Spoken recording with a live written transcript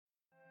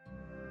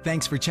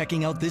Thanks for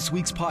checking out this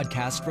week's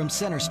podcast from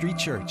Center Street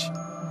Church.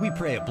 We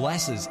pray it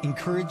blesses,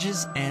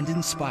 encourages, and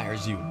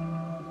inspires you.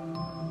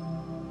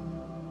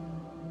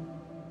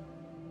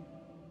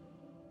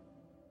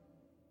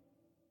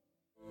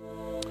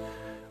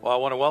 Well, I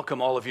want to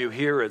welcome all of you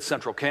here at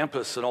Central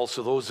Campus and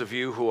also those of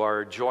you who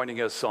are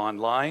joining us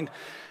online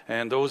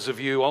and those of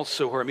you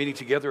also who are meeting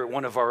together at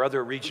one of our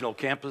other regional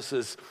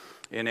campuses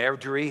in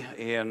Airdrie,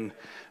 in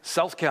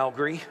South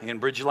Calgary,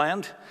 in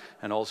Bridgeland,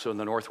 and also in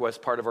the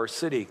northwest part of our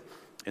city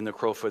in the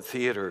Crowfoot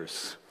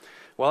Theaters.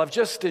 Well, I've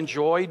just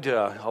enjoyed,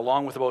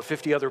 along with about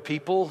 50 other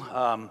people,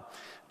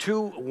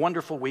 2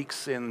 wonderful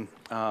weeks in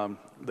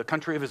the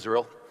country of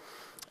Israel,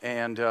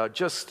 and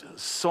just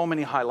so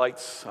many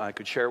highlights I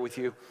could share with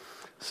you.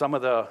 Some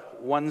of the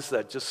ones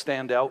that just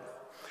stand out,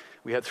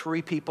 we had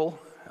 3 people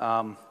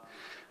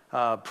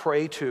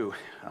pray to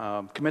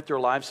commit their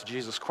lives to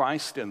Jesus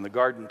Christ in the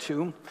Garden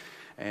Tomb.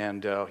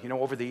 And,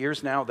 over the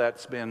years now,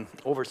 that's been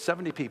over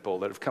 70 people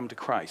that have come to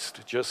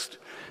Christ just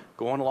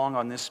going along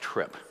on this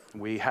trip.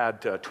 We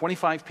had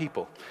 25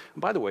 people.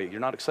 And by the way, you're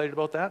not excited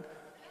about that?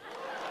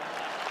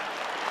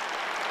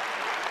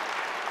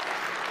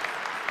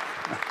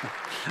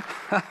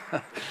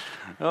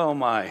 Oh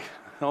my.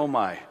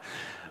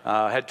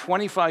 Had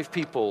 25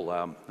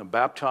 people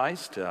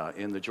baptized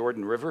in the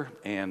Jordan River,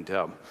 and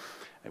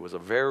it was a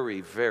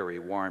very, very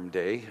warm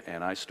day,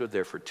 and I stood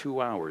there for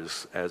 2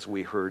 hours as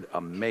we heard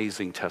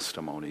amazing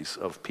testimonies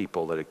of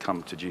people that had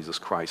come to Jesus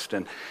Christ.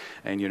 And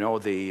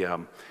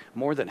the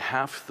more than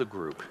half the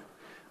group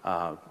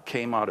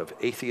came out of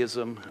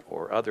atheism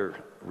or other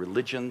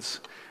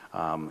religions,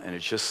 and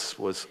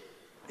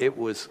it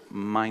was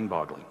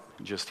mind-boggling.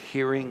 Just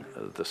hearing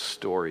the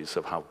stories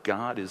of how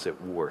God is at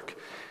work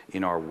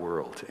in our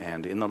world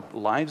and in the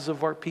lives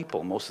of our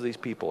people. Most of these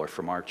people are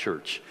from our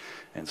church.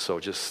 And so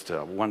just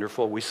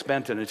wonderful. We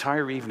spent an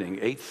entire evening,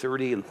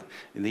 8:30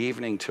 in the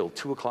evening till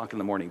 2 o'clock in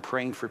the morning,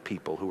 praying for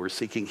people who were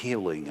seeking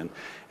healing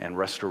and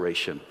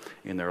restoration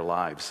in their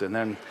lives. And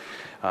then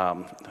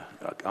on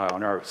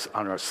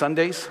our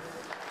Sundays,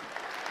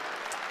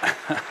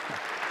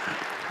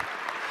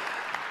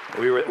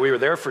 We were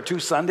there for 2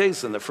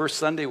 Sundays, and the first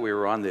Sunday we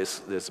were on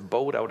this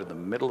boat out in the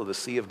middle of the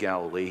Sea of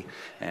Galilee,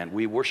 and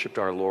we worshiped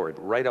our Lord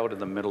right out in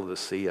the middle of the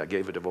sea. I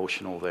gave a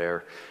devotional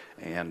there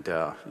and,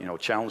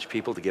 challenged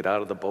people to get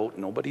out of the boat.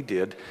 Nobody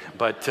did,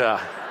 but,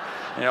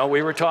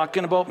 we were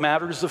talking about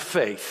matters of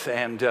faith,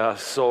 and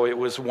so it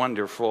was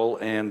wonderful.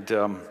 And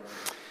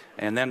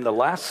then the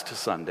last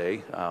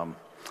Sunday,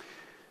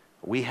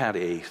 we had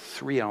a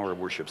 3-hour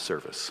worship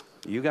service.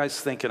 You guys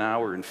think an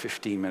hour and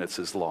 15 minutes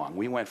is long.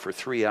 We went for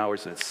 3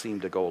 hours, and it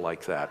seemed to go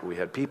like that. We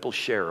had people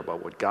share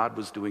about what God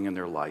was doing in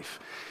their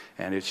life,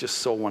 and it's just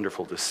so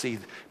wonderful to see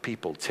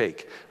people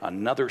take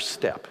another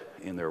step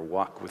in their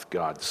walk with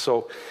God.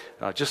 So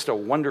just a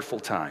wonderful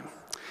time.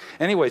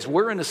 Anyways,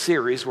 we're in a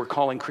series we're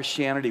calling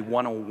Christianity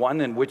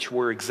 101, in which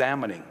we're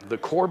examining the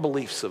core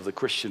beliefs of the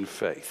Christian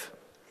faith.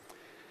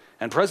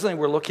 And presently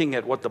we're looking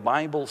at what the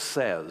Bible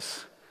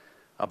says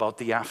about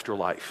the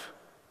afterlife,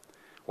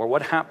 or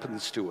what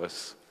happens to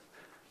us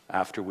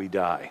after we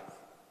die.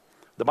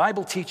 The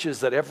Bible teaches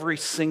that every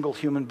single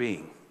human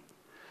being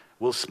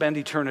will spend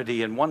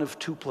eternity in one of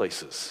 2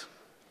 places,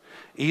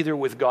 either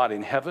with God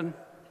in heaven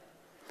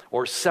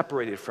or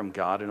separated from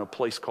God in a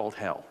place called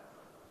hell.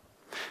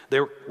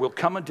 There will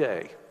come a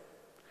day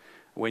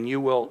when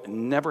you will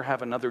never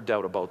have another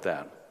doubt about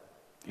that.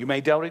 You may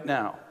doubt it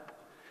now,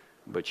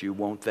 but you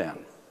won't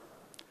then.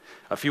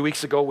 A few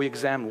weeks ago, we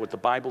examined what the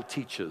Bible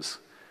teaches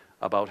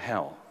about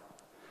hell.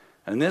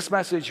 And in this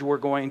message, we're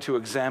going to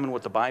examine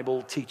what the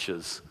Bible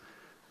teaches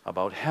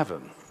about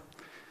heaven.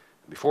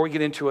 Before we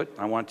get into it,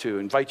 I want to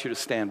invite you to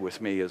stand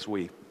with me as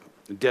we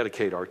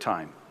dedicate our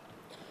time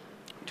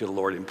to the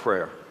Lord in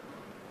prayer.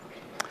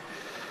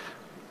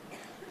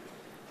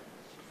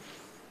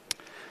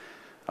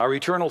 Our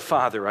eternal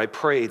Father, I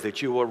pray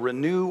that you will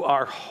renew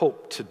our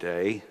hope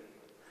today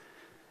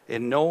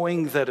in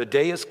knowing that a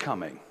day is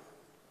coming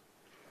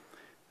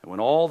when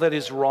all that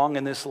is wrong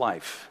in this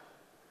life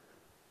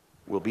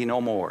will be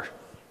no more.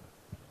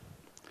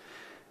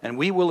 And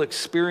we will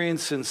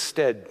experience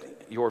instead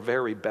your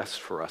very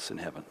best for us in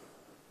heaven.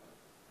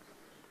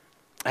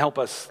 Help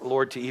us,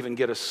 Lord, to even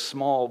get a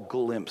small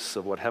glimpse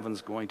of what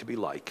heaven's going to be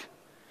like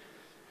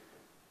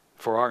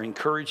for our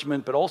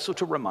encouragement, but also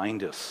to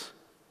remind us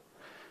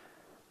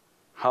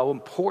how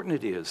important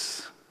it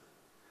is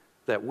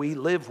that we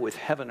live with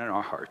heaven in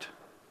our heart.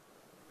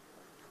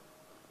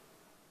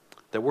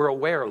 That we're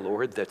aware,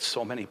 Lord, that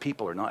so many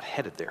people are not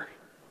headed there.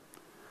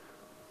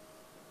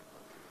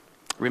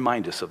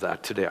 Remind us of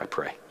that today, I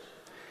pray.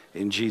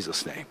 In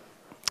Jesus' name,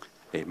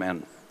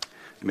 amen.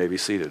 You may be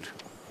seated.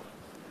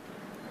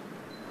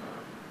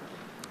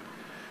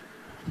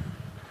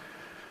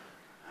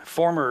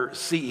 Former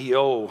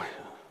CEO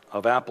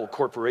of Apple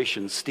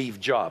Corporation, Steve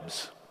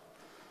Jobs,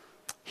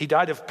 he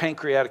died of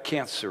pancreatic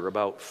cancer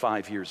about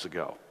 5 years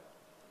ago.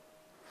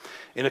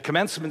 In a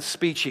commencement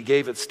speech he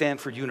gave at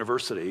Stanford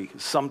University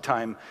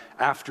sometime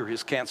after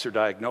his cancer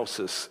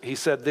diagnosis, he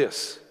said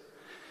this: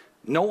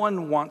 "No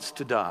one wants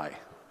to die.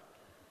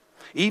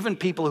 Even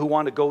people who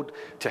want to go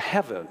to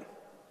heaven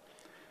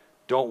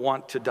don't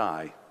want to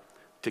die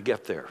to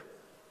get there.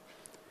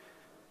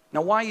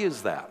 Now, why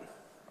is that?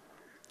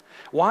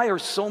 Why are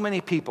so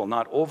many people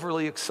not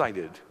overly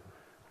excited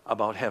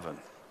about heaven?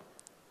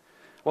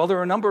 Well, there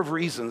are a number of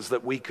reasons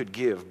that we could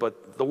give,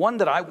 but the one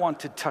that I want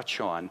to touch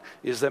on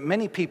is that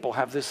many people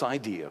have this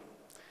idea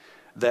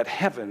that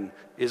heaven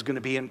is going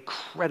to be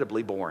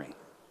incredibly boring.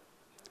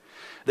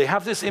 They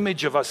have this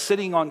image of us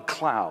sitting on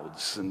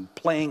clouds and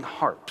playing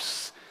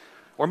harps,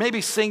 or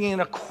maybe singing in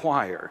a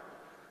choir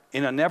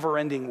in a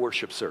never-ending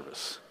worship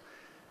service.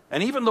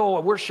 And even though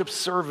a worship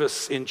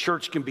service in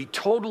church can be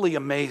totally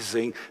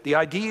amazing, the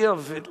idea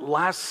of it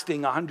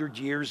lasting 100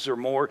 years or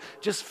more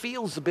just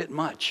feels a bit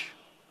much.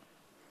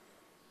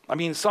 I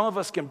mean, some of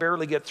us can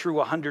barely get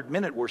through a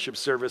 100-minute worship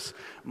service,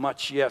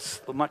 much less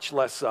a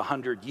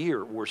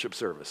 100-year worship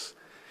service.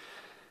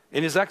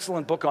 In his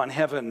excellent book on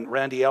heaven,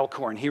 Randy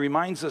Alcorn, he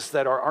reminds us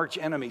that our arch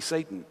enemy,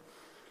 Satan,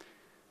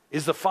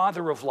 is the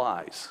father of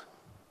lies.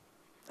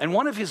 And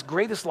one of his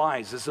greatest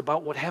lies is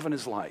about what heaven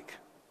is like.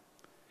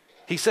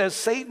 He says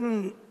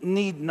Satan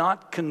need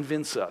not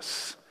convince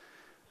us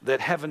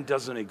that heaven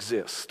doesn't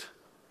exist.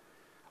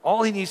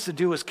 All he needs to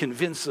do is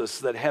convince us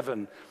that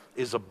heaven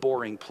is a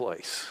boring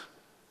place.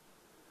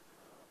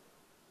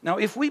 Now,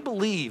 if we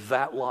believe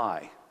that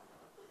lie,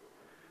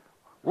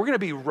 we're going to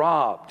be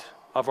robbed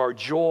of our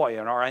joy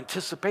and our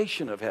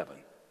anticipation of heaven.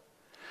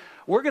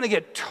 We're going to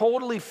get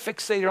totally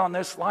fixated on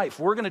this life.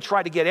 We're going to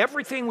try to get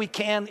everything we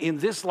can in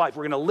this life.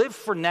 We're going to live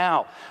for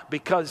now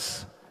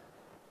because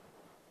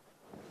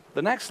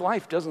the next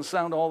life doesn't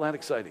sound all that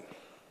exciting.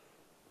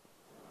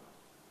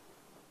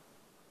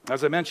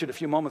 As I mentioned a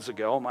few moments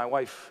ago, my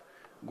wife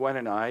Gwen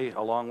and I,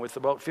 along with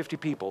about 50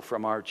 people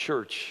from our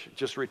church,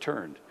 just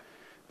returned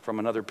from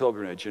another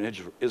pilgrimage in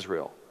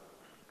Israel.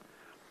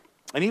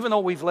 And even though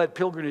we've led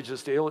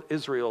pilgrimages to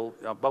Israel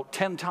about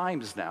 10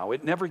 times now,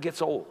 it never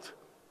gets old.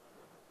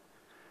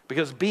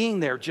 Because being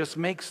there just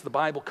makes the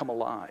Bible come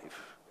alive.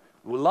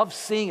 We love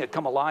seeing it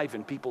come alive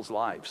in people's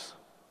lives.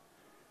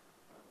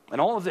 And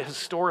all of the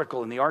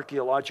historical and the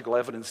archaeological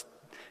evidence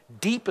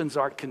deepens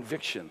our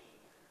conviction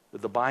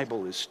that the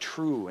Bible is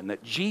true and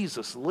that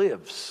Jesus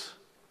lives.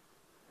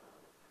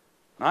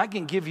 Now, I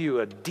can give you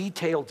a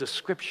detailed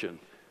description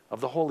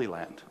of the Holy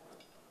Land.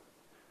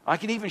 I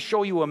can even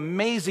show you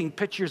amazing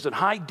pictures and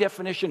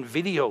high-definition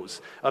videos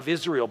of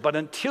Israel, but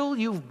until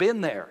you've been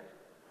there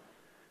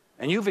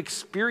and you've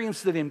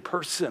experienced it in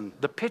person,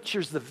 the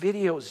pictures, the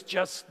videos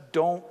just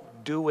don't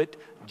do it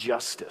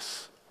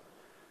justice.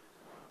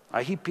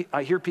 I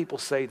hear people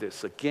say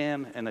this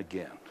again and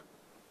again.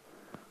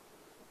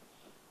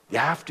 You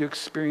have to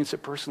experience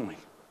it personally.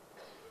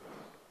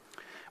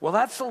 Well,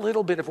 that's a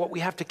little bit of what we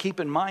have to keep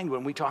in mind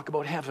when we talk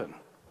about heaven.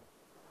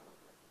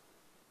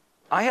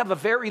 I have a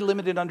very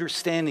limited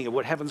understanding of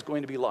what heaven's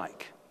going to be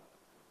like.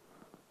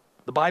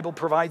 The Bible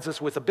provides us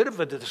with a bit of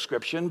a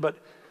description, but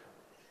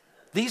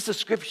these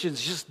descriptions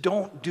just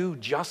don't do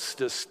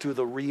justice to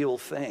the real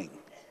thing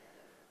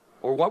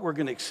or what we're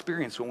going to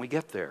experience when we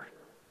get there.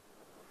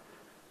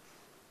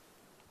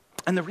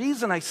 And the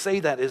reason I say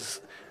that is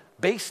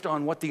based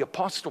on what the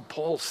Apostle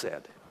Paul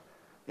said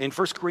in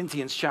 1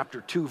 Corinthians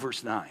chapter 2,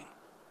 verse 9,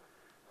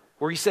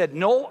 where he said,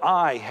 "No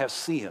eye has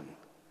seen,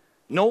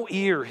 no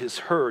ear has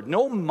heard,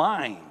 no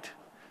mind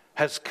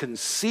has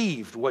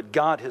conceived what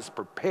God has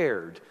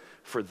prepared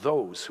for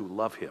those who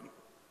love him."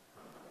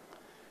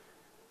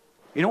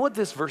 You know what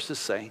this verse is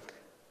saying?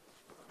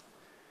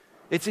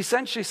 It's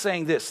essentially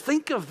saying this.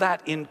 Think of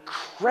that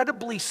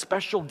incredibly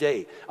special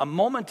day, a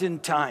moment in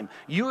time.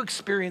 You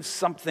experienced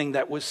something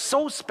that was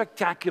so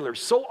spectacular,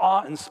 so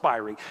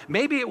awe-inspiring.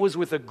 Maybe it was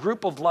with a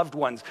group of loved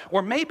ones,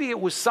 or maybe it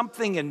was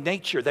something in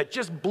nature that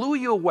just blew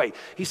you away.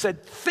 He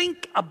said,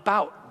 think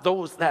about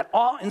that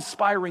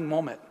awe-inspiring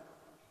moment.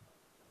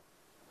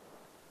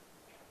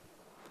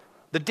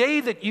 The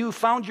day that you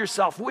found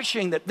yourself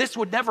wishing that this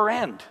would never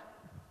end.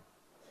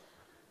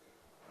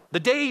 The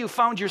day you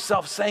found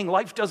yourself saying,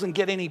 life doesn't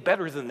get any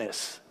better than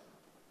this.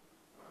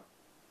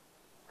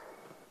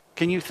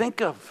 Can you think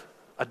of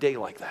a day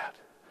like that?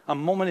 A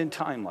moment in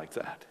time like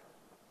that?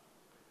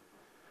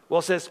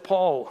 Well, says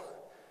Paul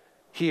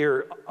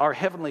here, our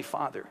Heavenly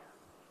Father,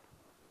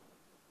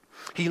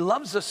 He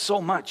loves us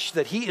so much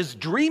that He is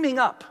dreaming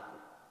up.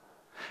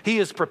 He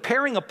is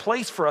preparing a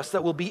place for us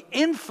that will be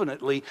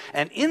infinitely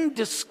and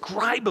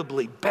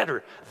indescribably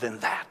better than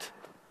that.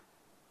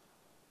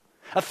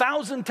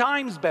 1,000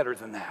 times better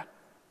than that.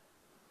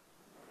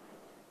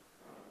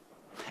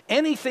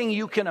 Anything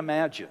you can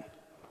imagine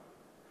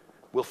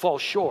will fall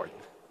short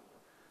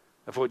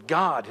of what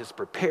God has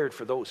prepared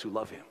for those who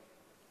love Him.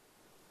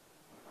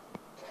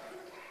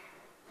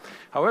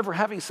 However,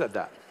 having said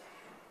that,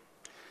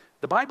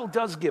 the Bible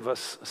does give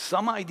us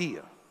some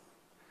idea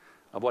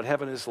of what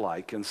heaven is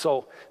like. And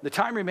so, the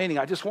time remaining,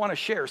 I just want to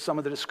share some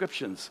of the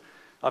descriptions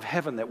of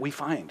heaven that we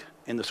find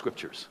in the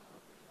Scriptures.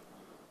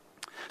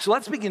 So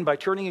let's begin by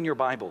turning in your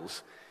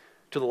Bibles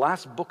to the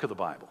last book of the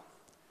Bible.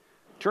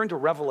 Turn to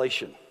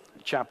Revelation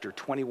chapter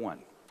 21.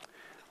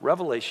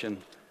 Revelation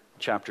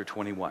chapter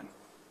 21.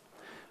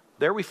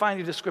 there we find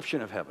a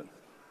description of heaven.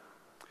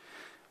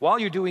 While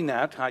you're doing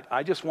that,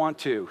 I just want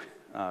to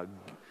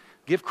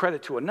give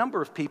credit to a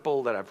number of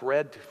people that I've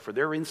read for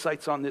their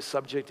insights on this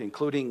subject,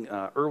 including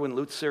Erwin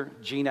Lutzer,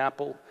 Gene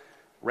Apple,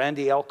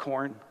 Randy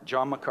Alcorn,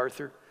 John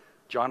MacArthur,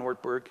 John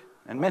Ortberg,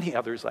 and many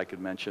others I could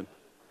mention.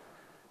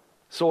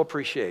 So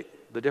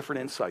appreciate the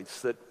different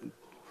insights that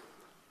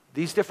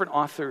these different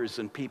authors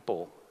and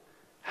people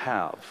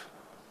have.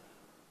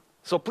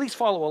 So please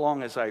follow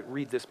along as I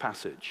read this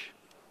passage.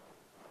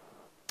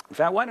 In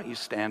fact, why don't you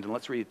stand and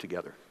let's read it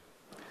together.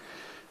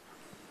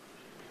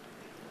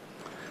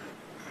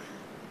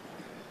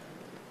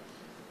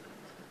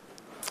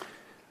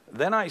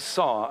 Then I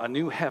saw a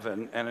new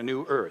heaven and a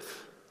new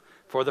earth,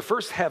 for the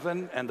first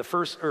heaven and the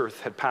first earth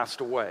had passed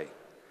away,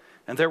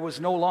 and there was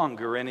no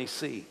longer any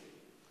sea.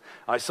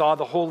 I saw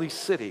the holy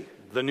city,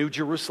 the new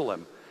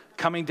Jerusalem,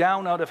 coming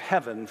down out of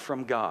heaven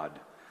from God,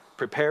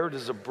 prepared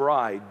as a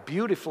bride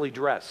beautifully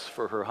dressed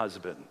for her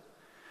husband.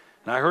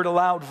 And I heard a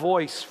loud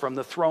voice from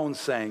the throne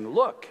saying,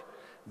 "Look,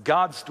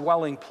 God's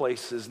dwelling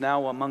place is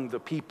now among the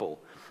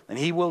people, and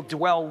he will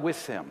dwell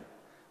with them.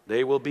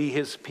 They will be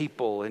his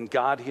people, and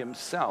God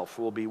himself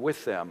will be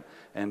with them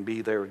and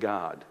be their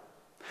God.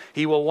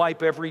 He will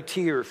wipe every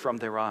tear from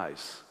their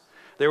eyes.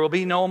 There will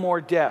be no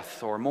more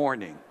death or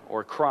mourning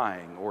or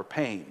crying or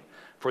pain,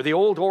 for the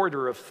old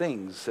order of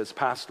things has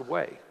passed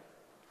away."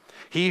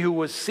 He who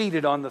was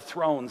seated on the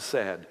throne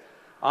said,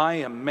 "I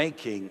am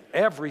making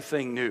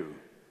everything new."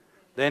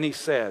 Then he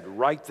said,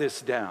 "Write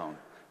this down,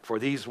 for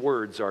these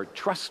words are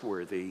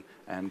trustworthy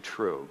and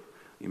true."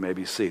 You may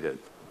be seated.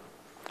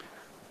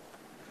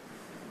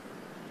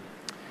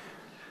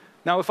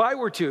 Now, if I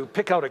were to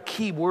pick out a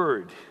key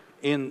word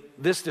in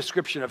this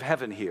description of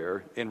heaven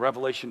here in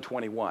Revelation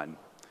 21,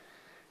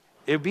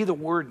 it would be the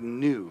word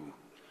new.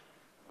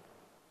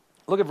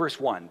 Look at verse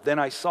 1. Then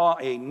I saw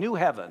a new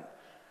heaven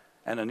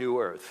and a new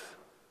earth.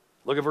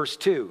 Look at verse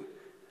 2.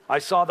 I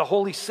saw the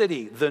holy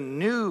city, the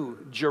new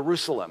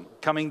Jerusalem,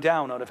 coming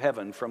down out of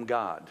heaven from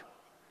God.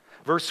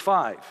 Verse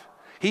 5.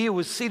 He who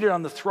was seated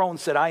on the throne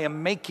said, "I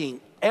am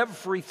making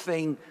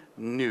everything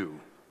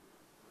new."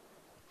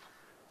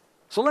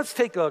 So let's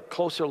take a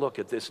closer look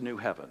at this new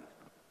heaven.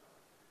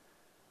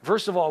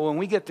 First of all, when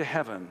we get to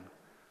heaven,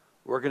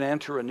 we're going to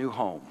enter a new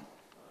home.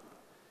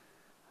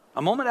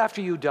 A moment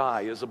after you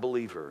die as a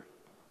believer,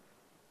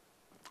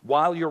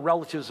 while your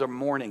relatives are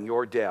mourning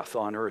your death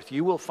on earth,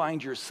 you will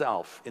find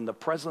yourself in the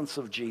presence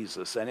of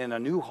Jesus and in a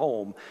new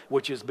home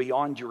which is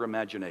beyond your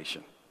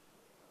imagination.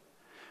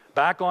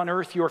 Back on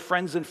earth, your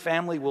friends and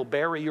family will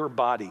bury your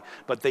body,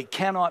 but they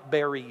cannot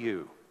bury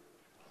you.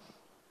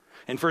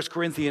 In 1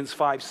 Corinthians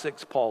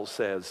 5:6, Paul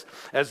says,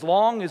 "As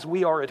long as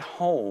we are at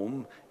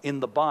home in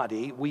the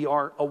body, we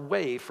are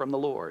away from the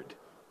Lord."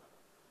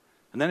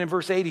 And then in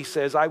verse 8 he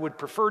says, "I would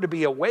prefer to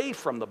be away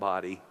from the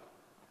body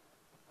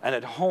and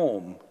at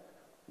home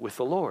with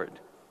the Lord."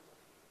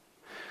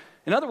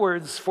 In other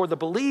words, for the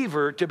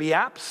believer, to be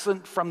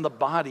absent from the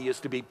body is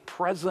to be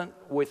present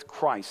with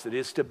Christ. It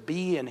is to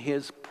be in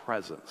his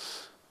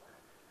presence.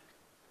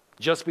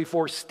 Just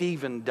before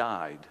Stephen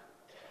died,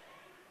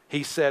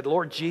 he said,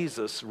 "Lord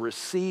Jesus,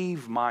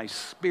 receive my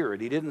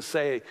spirit." He didn't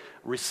say,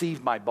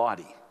 "Receive my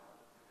body."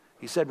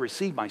 He said,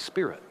 "Receive my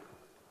spirit."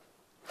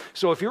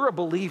 So if you're a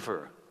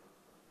believer,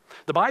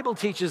 the Bible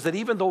teaches that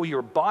even though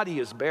your body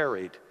is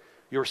buried,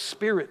 your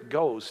spirit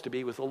goes to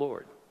be with the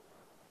Lord.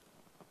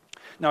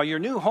 Now, your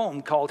new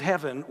home called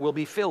heaven will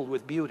be filled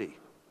with beauty.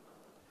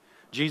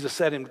 Jesus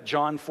said in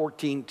John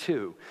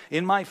 14:2,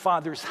 "In my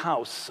Father's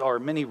house are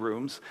many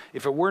rooms.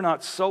 If it were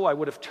not so, I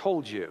would have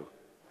told you.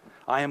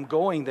 I am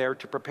going there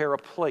to prepare a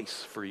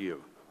place for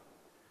you."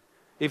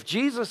 If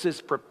Jesus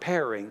is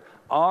preparing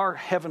our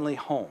heavenly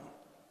home,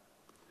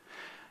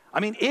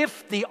 I mean,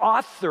 if the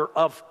author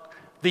of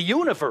the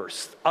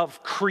universe,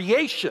 of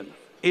creation,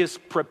 is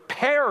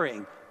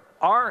preparing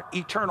our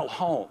eternal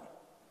home,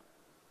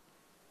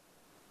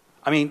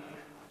 I mean,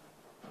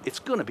 it's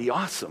going to be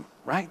awesome,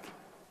 right?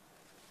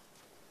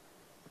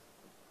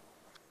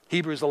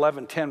 Hebrews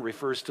 11:10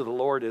 refers to the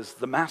Lord as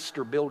the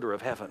master builder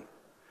of heaven.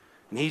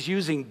 And he's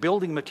using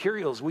building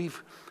materials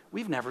we've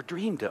never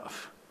dreamed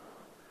of.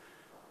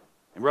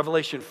 In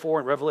Revelation 4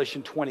 and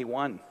Revelation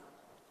 21,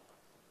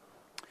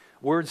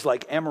 words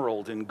like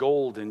emerald and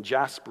gold and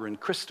jasper and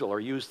crystal are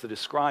used to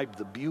describe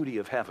the beauty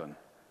of heaven,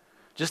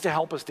 just to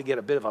help us to get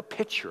a bit of a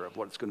picture of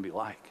what it's going to be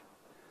like.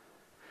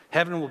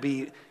 Heaven will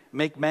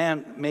make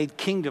man-made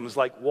kingdoms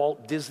like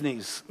Walt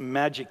Disney's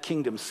Magic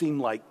Kingdom seem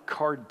like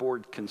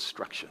cardboard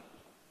construction.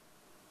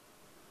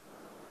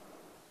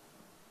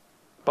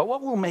 But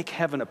what will make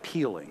heaven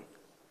appealing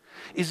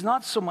is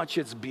not so much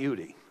its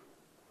beauty,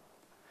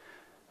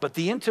 but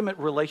the intimate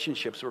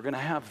relationships we're going to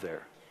have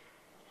there.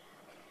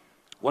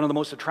 One of the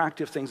most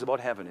attractive things about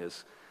heaven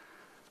is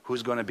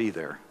who's going to be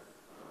there.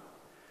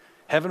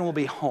 Heaven will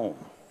be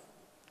home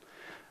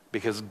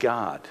because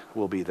God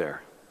will be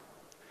there.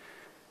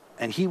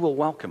 And he will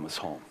welcome us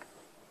home.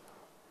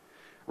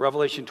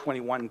 Revelation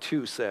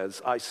 21:2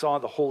 says, "I saw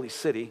the holy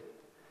city,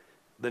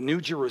 the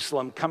new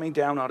Jerusalem, coming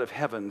down out of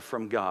heaven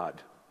from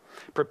God,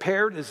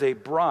 prepared as a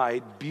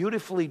bride,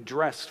 beautifully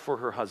dressed for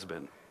her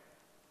husband.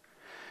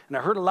 And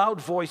I heard a loud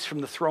voice from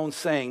the throne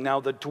saying, "Now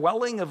the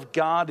dwelling of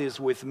God is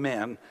with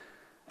men,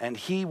 and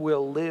he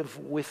will live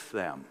with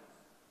them.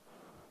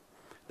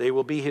 They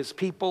will be his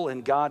people,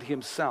 and God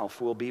himself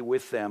will be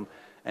with them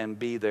and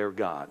be their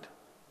God."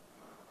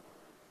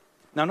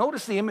 Now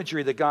notice the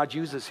imagery that God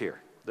uses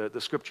here,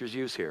 the scriptures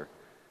use here.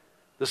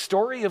 The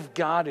story of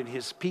God and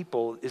his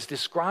people is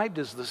described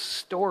as the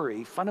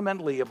story,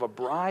 fundamentally, of a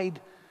bride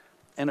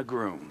and a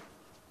groom.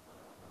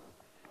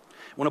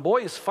 When a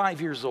boy is 5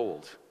 years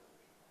old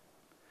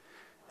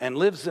and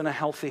lives in a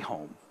healthy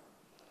home,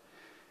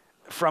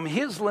 from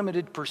his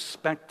limited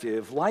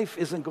perspective, life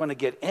isn't going to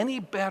get any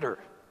better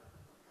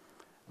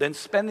than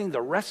spending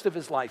the rest of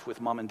his life with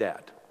mom and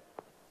dad.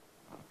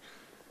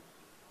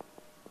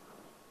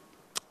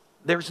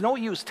 There's no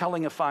use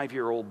telling a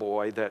 5-year-old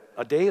boy that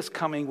a day is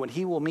coming when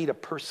he will meet a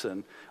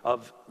person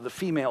of the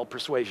female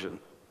persuasion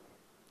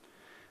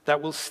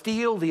that will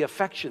steal the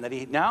affection that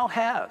he now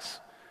has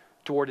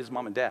toward his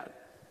mom and dad.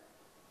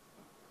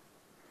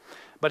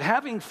 But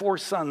having 4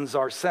 sons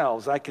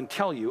ourselves, I can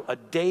tell you, a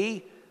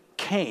day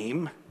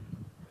came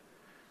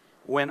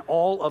when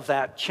all of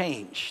that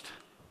changed.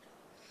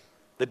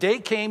 The day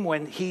came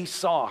when he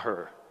saw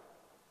her.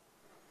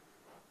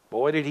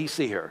 Boy, did he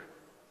see her.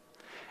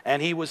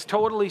 And he was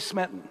totally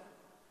smitten.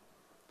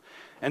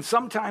 And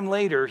sometime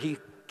later, he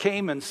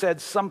came and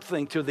said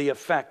something to the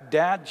effect,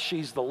 "Dad,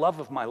 she's the love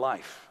of my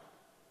life.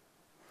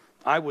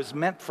 I was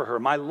meant for her.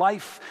 My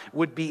life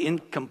would be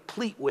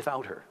incomplete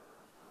without her."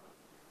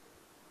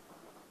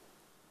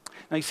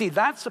 Now, you see,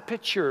 that's a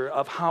picture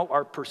of how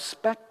our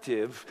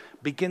perspective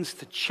begins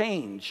to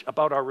change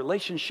about our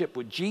relationship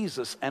with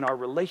Jesus and our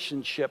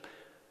relationship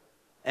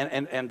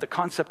and the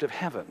concept of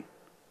heaven.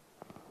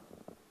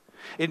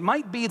 It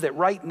might be that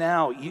right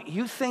now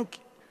you think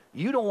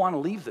you don't want to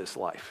leave this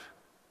life.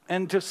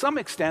 And to some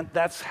extent,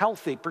 that's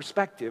healthy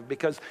perspective,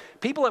 because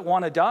people that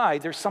want to die,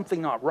 there's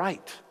something not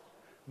right.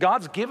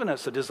 God's given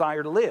us a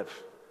desire to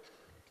live.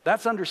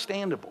 That's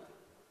understandable.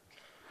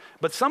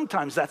 But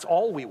sometimes that's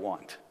all we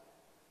want.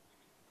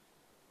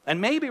 And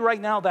maybe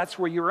right now that's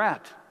where you're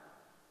at.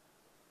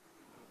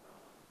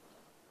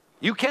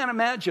 You can't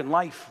imagine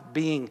life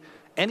being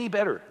any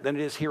better than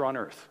it is here on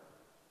earth.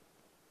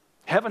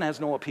 Heaven has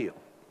no appeal.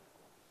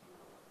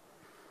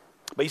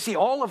 But you see,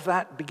 all of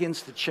that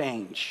begins to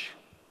change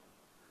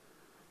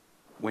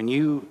when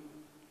you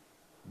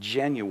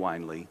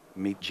genuinely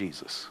meet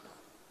Jesus.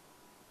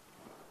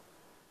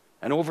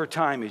 And over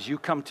time, as you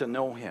come to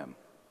know him,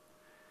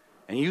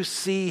 and you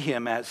see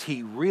him as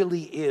he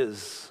really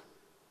is,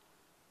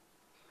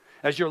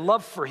 as your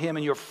love for him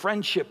and your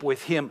friendship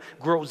with him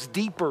grows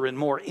deeper and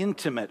more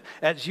intimate,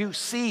 as you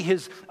see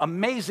his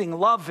amazing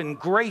love and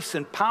grace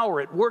and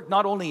power at work,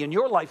 not only in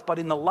your life, but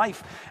in the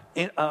life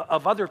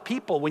of other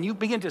people, when you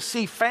begin to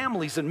see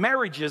families and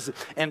marriages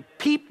and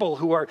people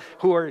who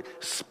are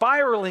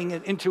spiraling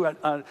into in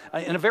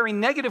a very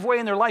negative way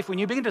in their life, when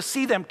you begin to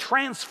see them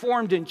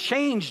transformed and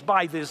changed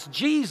by this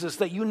Jesus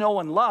that you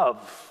know and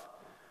love,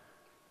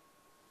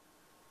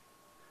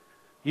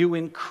 you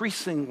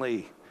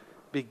increasingly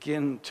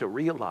begin to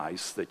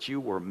realize that you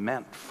were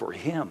meant for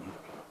him.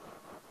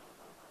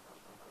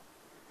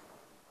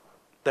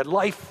 That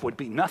life would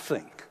be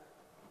nothing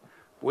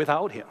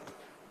without him.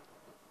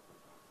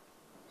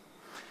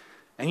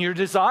 And your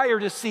desire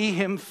to see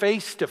him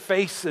face to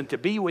face and to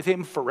be with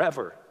him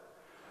forever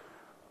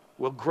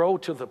will grow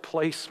to the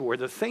place where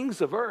the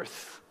things of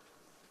earth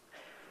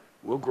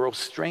will grow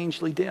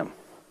strangely dim.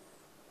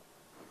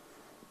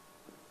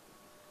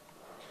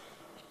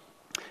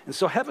 And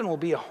so heaven will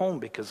be a home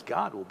because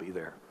God will be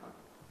there.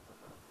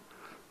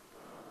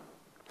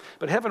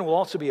 But heaven will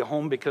also be a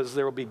home because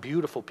there will be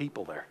beautiful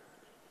people there.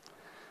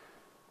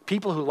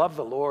 People who love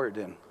the Lord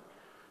and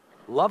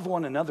love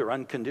one another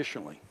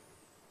unconditionally.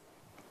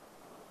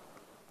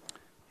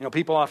 You know,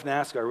 people often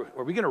ask,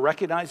 are we going to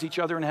recognize each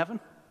other in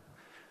heaven?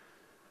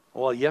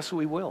 Well, yes,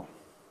 we will.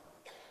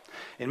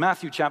 In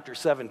Matthew chapter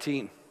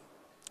 17,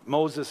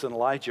 Moses and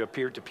Elijah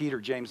appeared to Peter,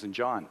 James, and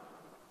John.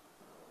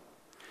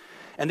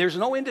 And there's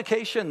no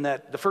indication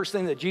that the first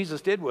thing that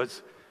Jesus did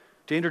was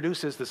to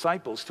introduce his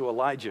disciples to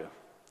Elijah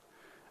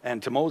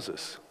and to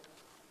Moses.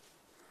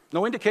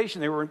 No indication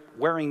they were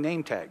wearing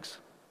name tags.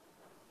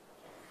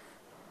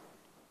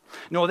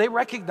 No, they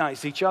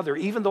recognized each other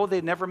even though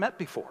they'd never met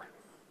before.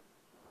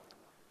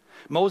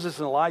 Moses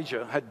and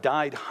Elijah had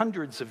died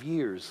hundreds of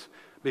years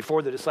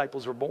before the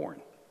disciples were born.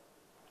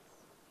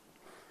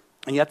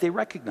 And yet they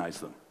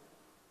recognized them.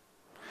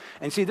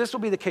 And see, this will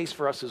be the case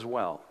for us as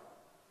well.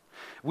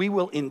 We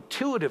will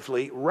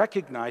intuitively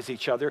recognize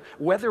each other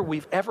whether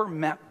we've ever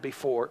met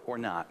before or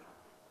not.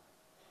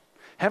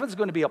 Heaven's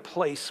going to be a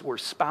place where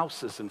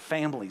spouses and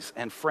families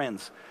and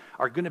friends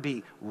are going to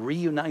be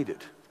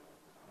reunited.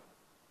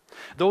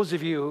 Those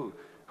of you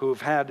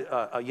who've had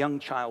a young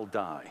child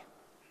die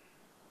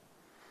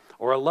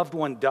or a loved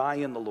one die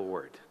in the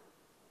Lord,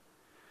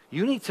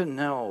 you need to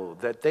know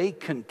that they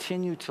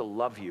continue to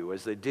love you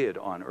as they did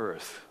on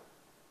earth.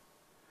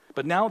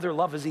 But now their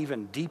love is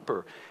even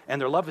deeper, and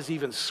their love is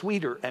even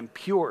sweeter and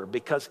pure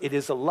because it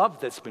is a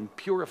love that's been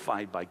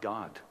purified by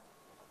God.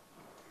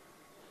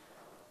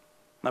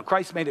 Now,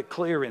 Christ made it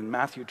clear in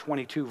Matthew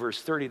 22,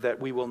 verse 30, that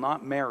we will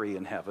not marry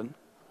in heaven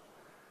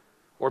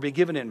or be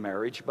given in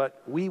marriage,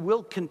 but we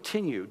will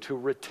continue to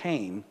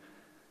retain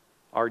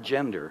our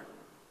gender.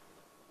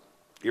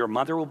 Your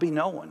mother will be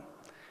known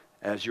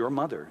as your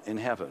mother in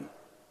heaven.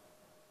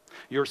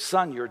 Your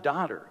son, your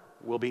daughter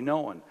will be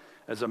known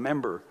as a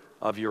member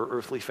of your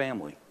earthly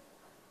family.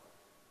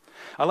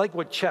 I like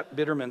what Chet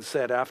Bitterman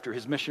said after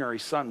his missionary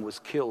son was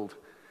killed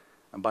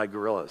by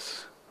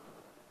guerrillas.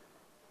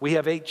 We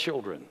have 8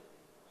 children,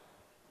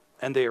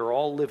 and they are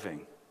all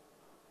living.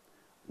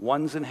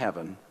 One's in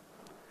heaven,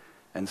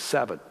 and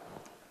 7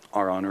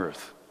 are on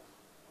earth.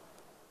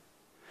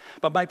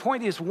 But my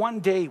point is, one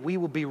day we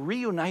will be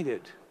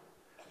reunited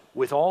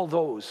with all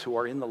those who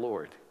are in the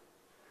Lord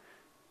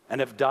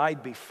and have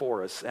died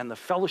before us, and the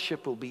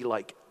fellowship will be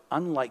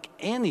unlike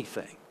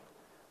anything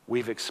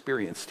we've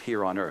experienced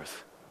here on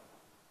earth.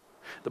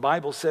 The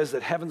Bible says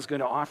that heaven's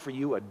going to offer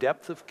you a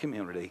depth of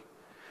community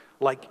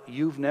like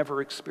you've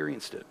never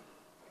experienced it.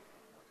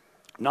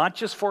 Not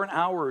just for an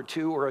hour or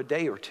two or a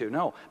day or two,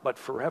 no, but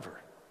forever.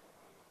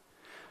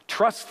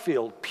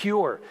 Trust-filled,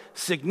 pure,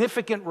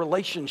 significant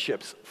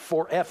relationships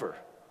forever.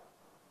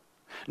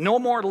 No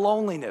more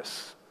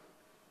loneliness.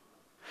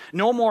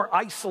 No more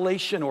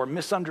isolation or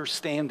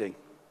misunderstanding.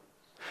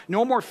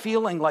 No more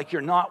feeling like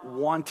you're not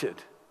wanted.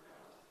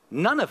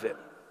 None of it.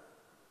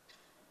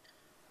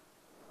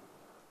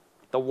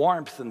 The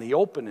warmth and the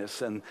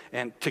openness and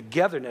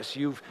togetherness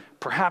you've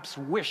perhaps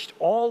wished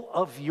all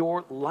of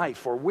your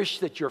life or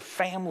wished that your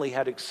family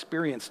had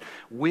experienced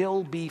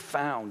will be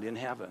found in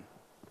heaven.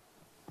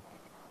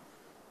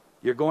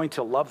 You're going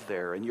to love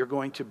there, and you're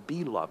going to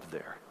be loved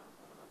there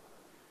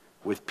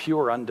with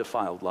pure,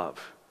 undefiled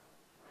love.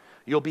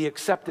 You'll be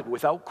accepted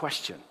without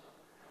question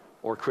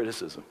or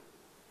criticism.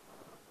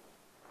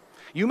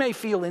 You may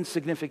feel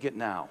insignificant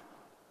now.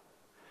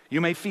 You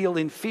may feel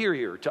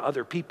inferior to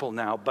other people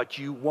now, but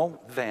you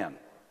won't then.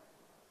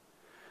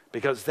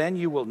 Because then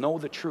you will know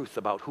the truth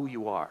about who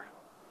you are.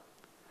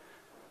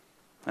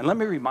 And let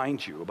me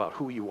remind you about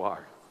who you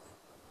are.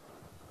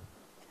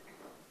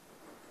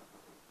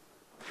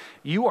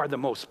 You are the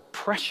most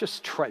precious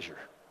treasure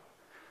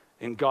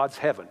in God's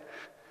heaven.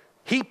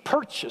 He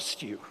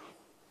purchased you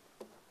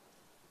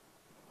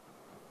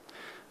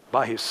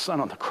by his son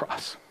on the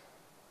cross.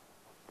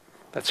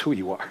 That's who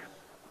you are.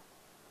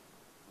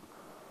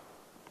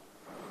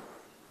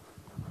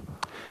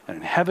 And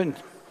in heaven,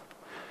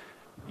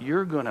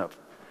 you're going to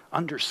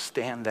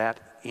understand that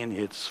in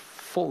its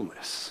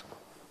fullness.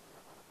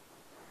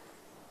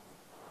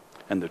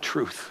 And the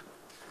truth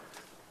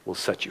will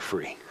set you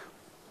free.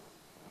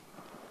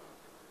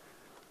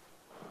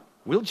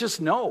 We'll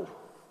just know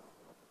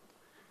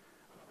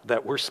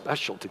that we're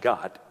special to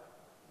God.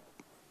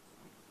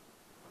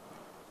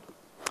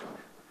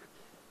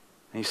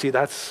 And you see,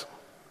 that's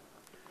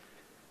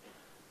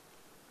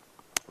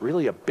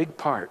really a big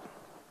part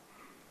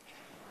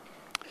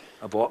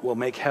of what will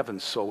make heaven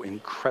so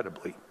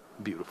incredibly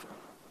beautiful.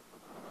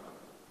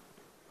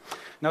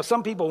 Now,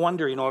 some people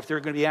wonder, if there are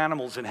going to be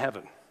animals in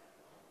heaven.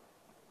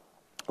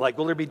 Like,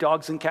 will there be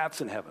dogs and cats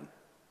in heaven?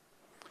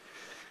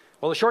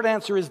 Well, the short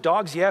answer is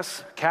dogs,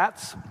 yes.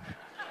 Cats?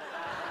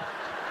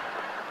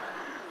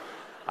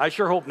 I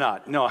sure hope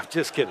not. No, I'm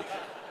just kidding.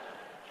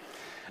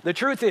 The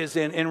truth is,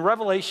 in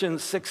Revelation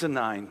 6 and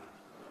 9,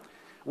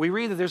 we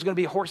read that there's going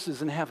to be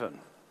horses in heaven.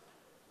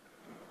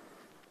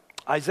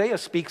 Isaiah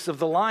speaks of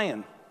the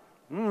lion.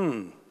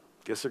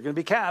 Guess they're going to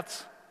be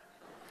cats.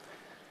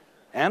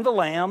 And the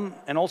lamb,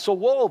 and also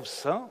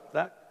wolves.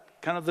 That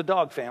kind of the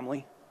dog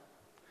family.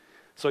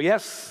 So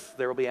yes,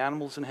 there will be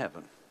animals in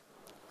heaven.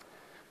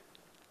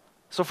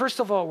 So first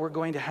of all, we're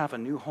going to have a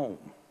new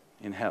home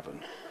in heaven.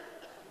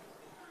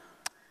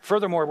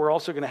 Furthermore, we're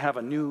also going to have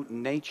a new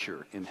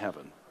nature in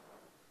heaven.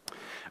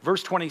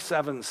 Verse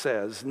 27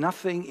 says,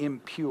 nothing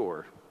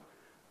impure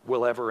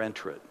will ever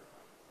enter it.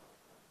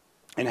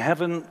 In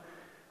heaven,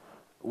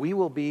 we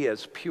will be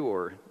as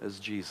pure as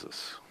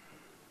Jesus.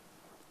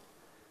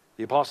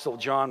 The Apostle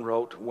John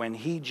wrote, when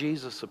he,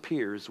 Jesus,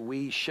 appears,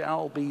 we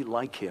shall be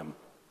like him,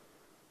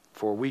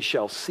 for we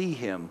shall see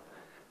him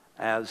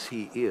as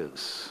he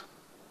is.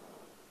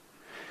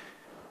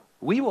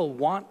 We will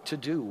want to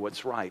do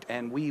what's right,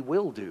 and we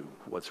will do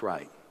what's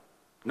right.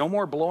 No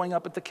more blowing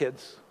up at the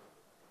kids.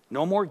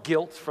 No more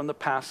guilt from the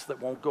past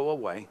that won't go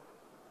away.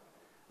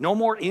 No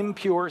more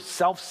impure,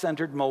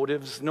 self-centered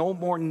motives. No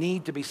more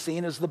need to be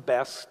seen as the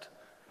best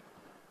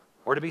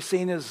or to be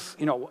seen as,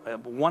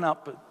 one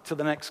up to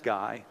the next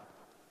guy.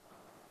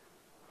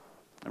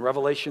 In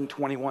Revelation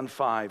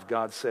 21:5,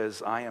 God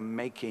says, I am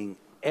making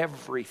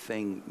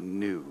everything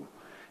new.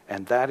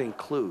 And that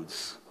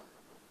includes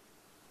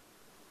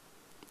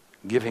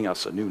giving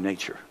us a new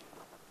nature.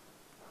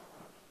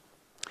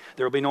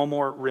 There will be no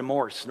more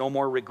remorse, no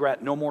more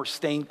regret, no more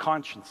stained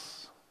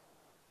conscience.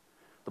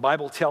 The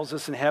Bible tells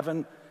us in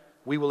heaven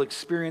we will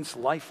experience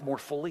life more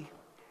fully.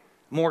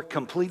 more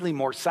completely,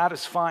 more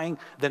satisfying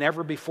than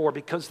ever before,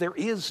 because there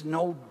is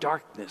no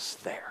darkness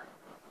there.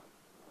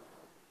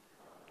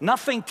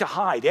 Nothing to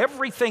hide.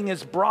 Everything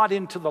is brought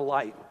into the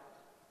light.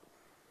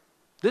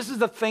 This is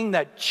the thing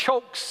that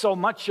chokes so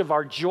much of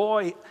our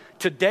joy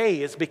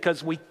today, is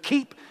because we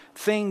keep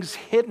things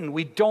hidden.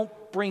 We don't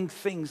bring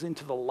things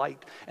into the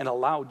light and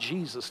allow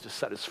Jesus to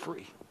set us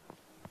free.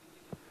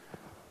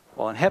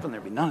 Well, in heaven,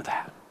 there'll be none of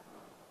that.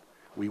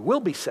 We will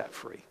be set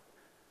free.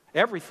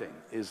 Everything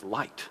is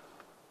light.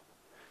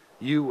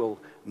 You will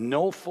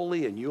know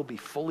fully and you'll be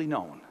fully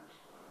known.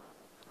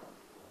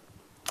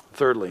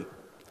 Thirdly,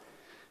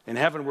 in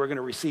heaven, we're going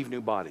to receive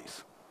new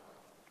bodies.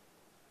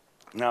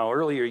 Now,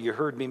 earlier you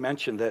heard me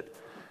mention that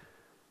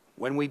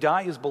when we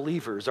die as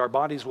believers, our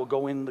bodies will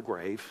go in the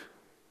grave,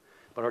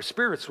 but our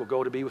spirits will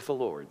go to be with the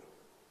Lord.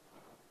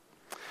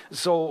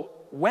 So,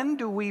 when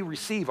do we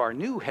receive our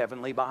new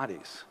heavenly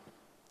bodies?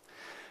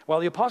 Well,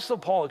 the Apostle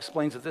Paul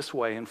explains it this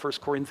way in 1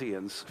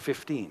 Corinthians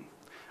 15,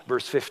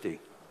 verse 50.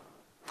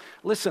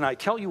 Listen, I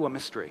tell you a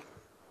mystery.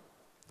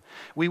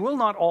 We will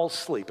not all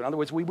sleep. In other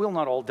words, we will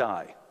not all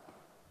die.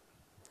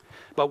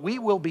 But we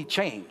will be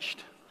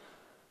changed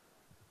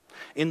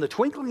in the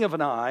twinkling of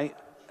an eye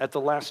at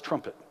the last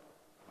trumpet.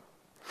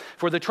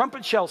 For the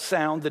trumpet shall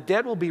sound, the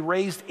dead will be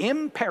raised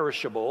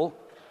imperishable,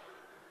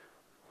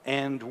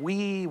 and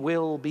we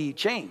will be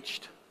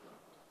changed.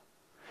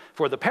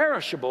 For the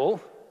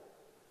perishable,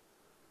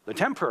 the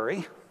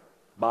temporary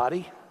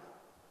body,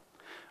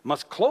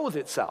 must clothe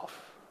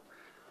itself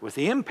with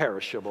the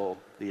imperishable,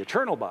 the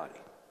eternal body,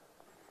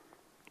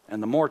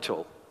 and the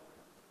mortal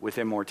with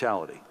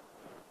immortality.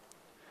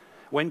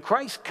 When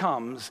Christ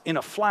comes in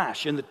a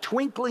flash, in the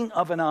twinkling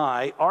of an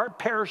eye, our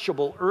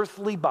perishable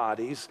earthly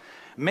bodies,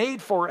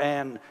 made for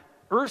an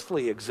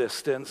earthly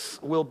existence,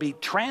 will be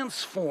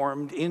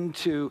transformed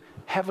into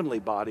heavenly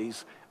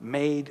bodies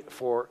made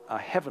for a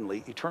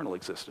heavenly eternal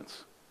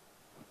existence.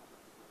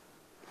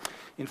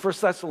 In 1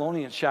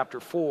 Thessalonians chapter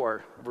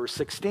 4, verse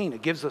 16,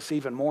 it gives us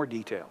even more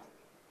detail.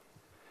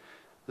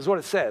 This is what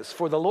it says.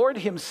 For the Lord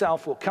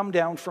himself will come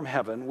down from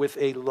heaven with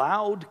a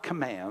loud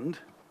command,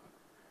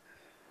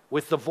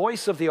 with the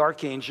voice of the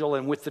archangel,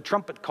 and with the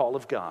trumpet call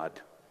of God.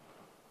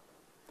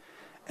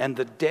 And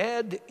the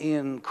dead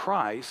in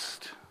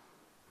Christ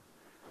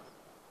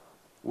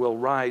will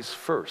rise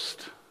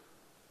first.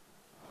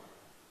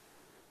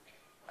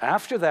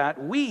 After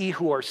that, we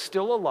who are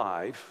still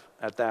alive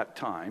at that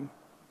time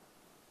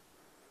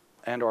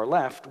and are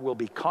left will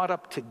be caught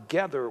up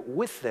together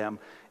with them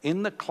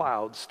in the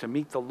clouds to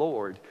meet the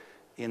Lord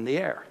in the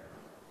air.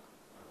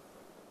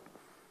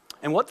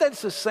 And what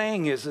that's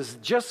saying is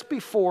just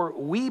before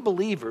we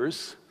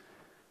believers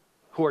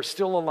who are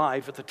still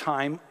alive at the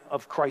time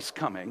of Christ's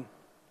coming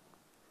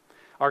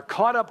are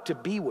caught up to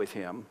be with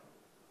him,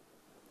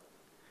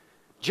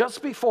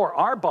 just before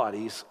our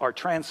bodies are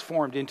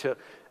transformed into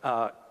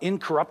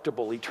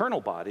incorruptible,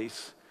 eternal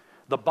bodies,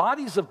 the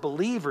bodies of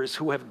believers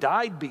who have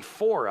died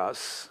before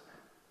us,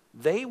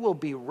 they will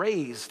be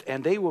raised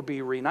and they will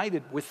be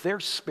reunited with their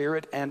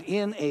spirit, and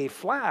in a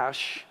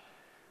flash,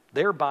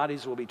 their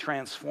bodies will be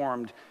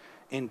transformed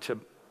into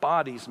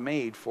bodies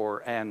made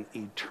for an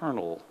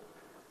eternal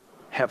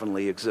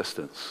heavenly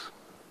existence.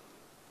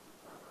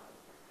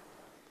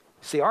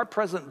 See, our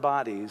present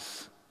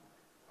bodies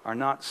are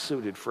not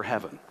suited for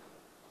heaven.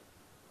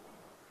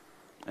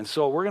 And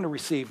so we're going to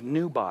receive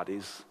new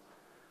bodies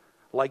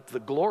like the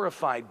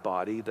glorified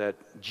body that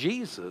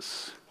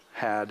Jesus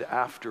had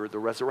after the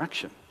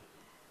resurrection.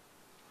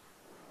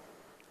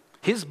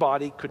 His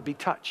body could be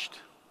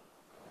touched.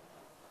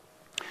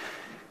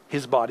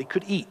 His body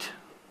could eat.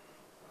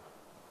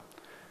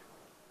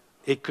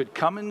 It could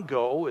come and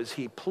go as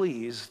he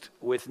pleased,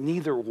 with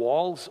neither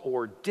walls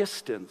or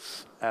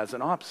distance as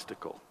an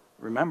obstacle.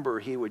 Remember,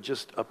 he would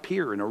just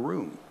appear in a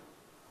room.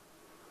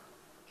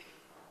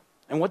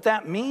 And what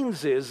that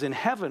means is, in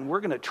heaven, we're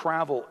going to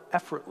travel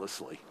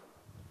effortlessly.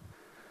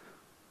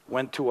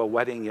 Went to a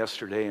wedding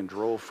yesterday and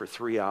drove for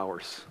 3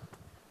 hours.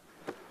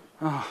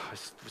 Oh,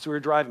 so we were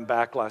driving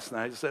back last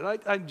night. I said,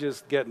 I'm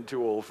just getting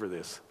too old for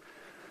this.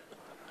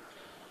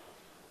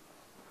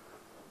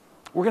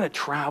 We're going to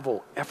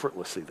travel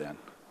effortlessly then.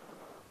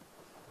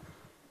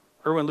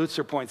 Erwin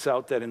Lutzer points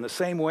out that in the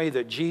same way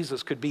that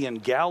Jesus could be in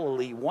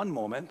Galilee one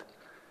moment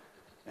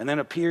and then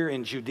appear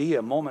in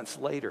Judea moments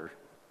later,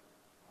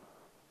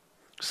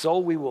 so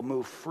we will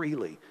move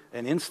freely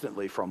and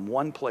instantly from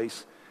one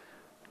place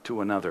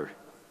to another.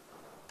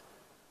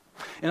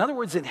 In other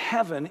words, in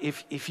heaven,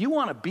 if you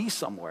want to be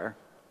somewhere,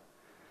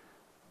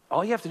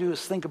 all you have to do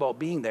is think about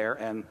being there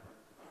and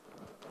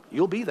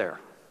you'll be there.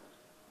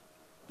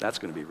 That's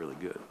going to be really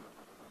good.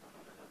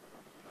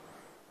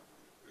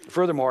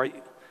 Furthermore,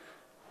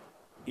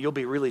 you'll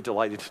be really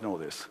delighted to know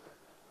this.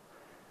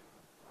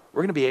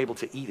 We're going to be able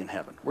to eat in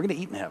heaven. We're going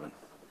to eat in heaven.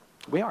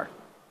 We are.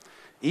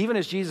 Even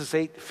as Jesus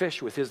ate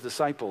fish with his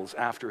disciples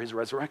after his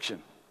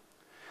resurrection.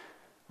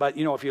 But,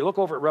 if you look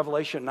over at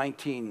Revelation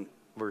 19,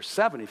 verse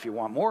 7, if you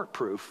want more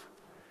proof,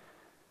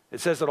 it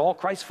says that all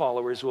Christ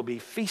followers will be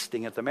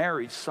feasting at the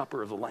marriage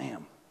supper of the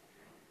Lamb.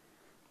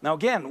 Now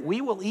again,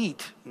 we will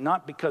eat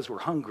not because we're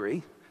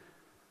hungry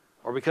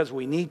or because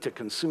we need to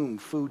consume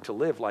food to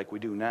live like we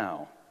do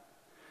now.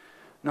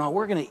 No,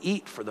 we're going to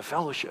eat for the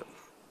fellowship.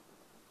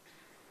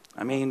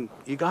 I mean,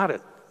 you got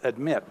to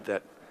admit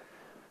that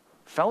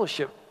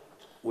fellowship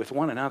with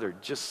one another,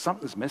 just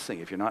something's missing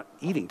if you're not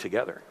eating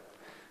together.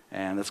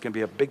 And that's going to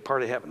be a big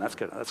part of heaven. That's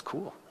good. That's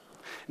cool.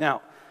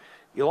 Now,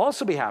 you'll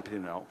also be happy to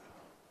know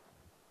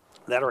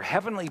that our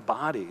heavenly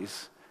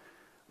bodies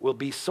will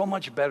be so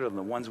much better than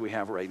the ones we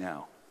have right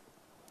now.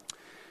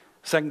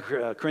 2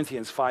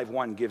 Corinthians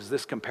 5:1 gives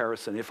this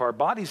comparison. If our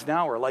bodies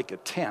now are like a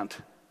tent,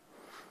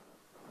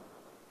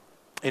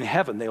 in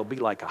heaven they'll be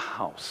like a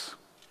house.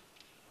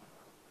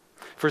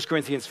 1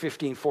 Corinthians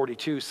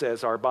 15:42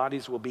 says our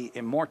bodies will be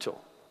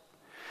immortal,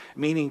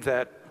 meaning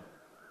that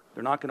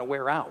they're not going to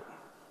wear out.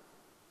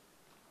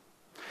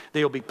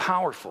 They'll be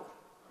powerful,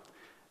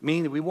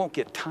 meaning that we won't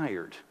get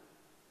tired.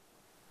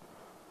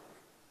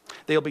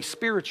 They'll be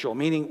spiritual,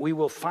 meaning we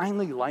will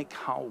finally like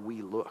how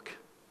we look.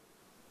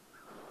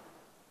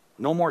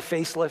 No more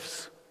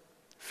facelifts,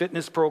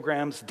 fitness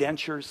programs,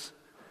 dentures,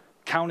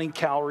 counting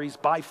calories,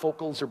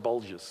 bifocals, or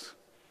bulges.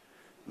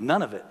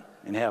 None of it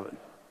in heaven.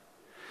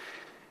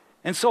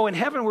 And so in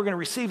heaven, we're going to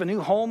receive a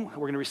new home,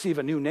 we're going to receive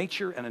a new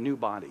nature and a new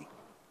body.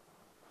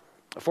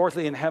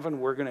 Fourthly, in heaven,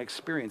 we're going to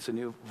experience a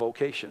new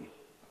vocation.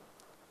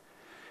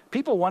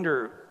 People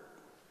wonder,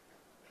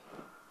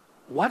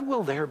 what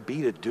will there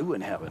be to do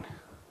in heaven?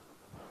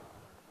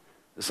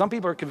 Some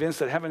people are convinced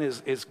that heaven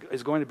is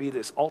going to be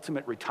this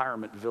ultimate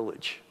retirement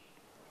village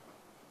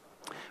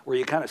where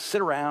you kind of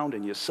sit around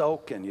and you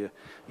soak and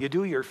you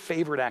do your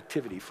favorite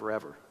activity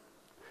forever.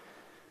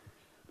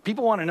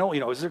 People want to know,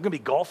 is there going to be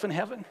golf in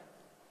heaven?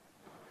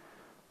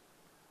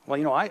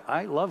 Well,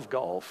 I love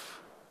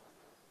golf,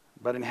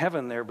 but in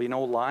heaven there'll be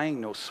no lying,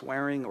 no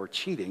swearing, or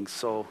cheating,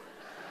 so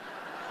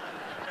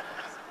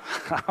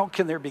how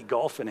can there be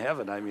golf in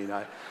heaven? I mean,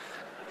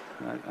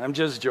 I'm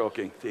just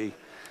joking.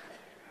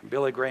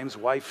 Billy Graham's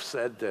wife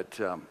said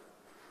that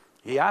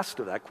he asked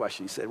her that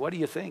question. He said, what do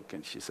you think?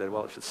 And she said,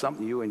 well, if it's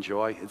something you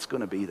enjoy, it's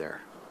going to be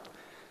there.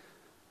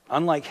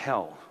 Unlike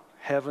hell,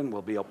 heaven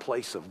will be a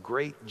place of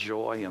great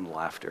joy and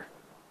laughter.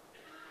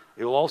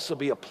 It will also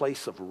be a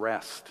place of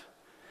rest.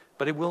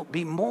 But it will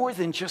be more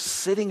than just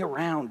sitting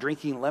around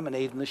drinking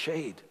lemonade in the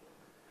shade.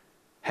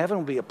 Heaven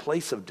will be a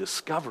place of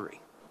discovery.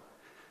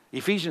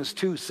 Ephesians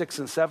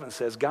 2:6-7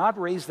 says, God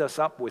raised us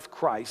up with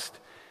Christ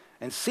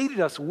and seated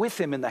us with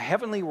him in the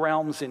heavenly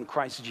realms in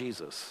Christ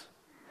Jesus,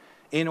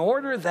 in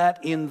order that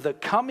in the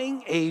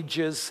coming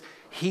ages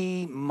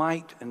he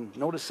might, and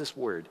notice this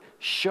word,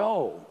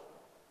 show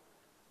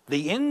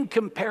the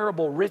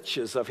incomparable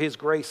riches of his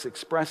grace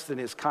expressed in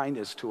his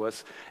kindness to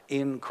us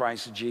in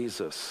Christ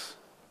Jesus.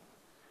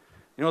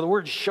 The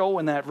word show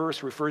in that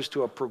verse refers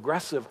to a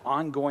progressive,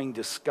 ongoing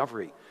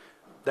discovery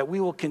that we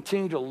will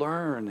continue to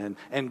learn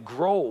and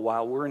grow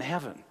while we're in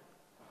heaven.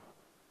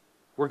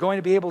 We're going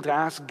to be able to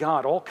ask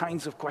God all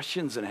kinds of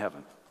questions in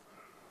heaven.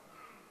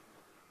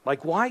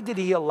 Like, why did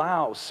he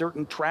allow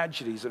certain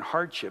tragedies and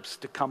hardships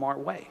to come our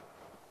way?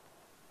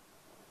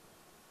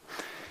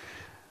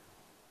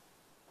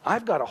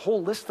 I've got a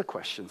whole list of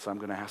questions I'm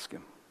going to ask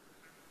him.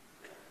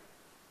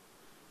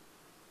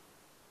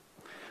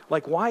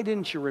 Like, why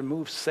didn't you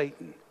remove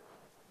Satan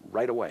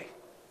right away?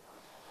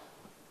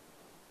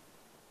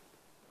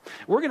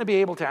 We're going to be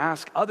able to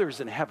ask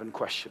others in heaven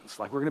questions.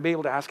 Like, we're going to be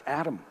able to ask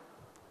Adam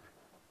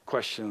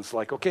questions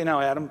like, okay, now,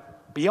 Adam,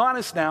 be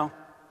honest now.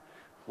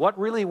 What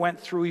really went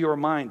through your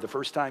mind the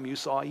first time you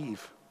saw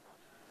Eve?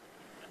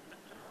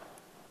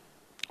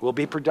 We'll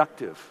be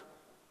productive.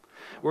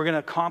 We're going to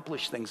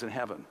accomplish things in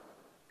heaven.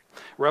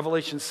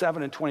 Revelation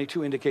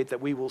 7:22 indicate that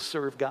we will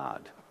serve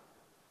God.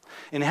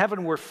 In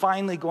heaven, we're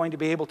finally going to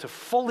be able to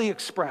fully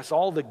express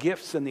all the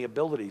gifts and the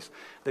abilities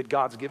that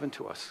God's given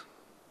to us.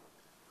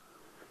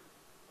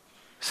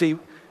 See,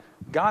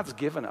 God's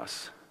given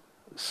us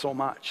so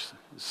much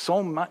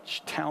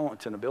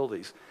talent and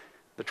abilities.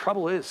 The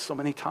trouble is, so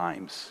many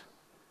times,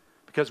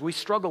 because we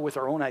struggle with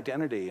our own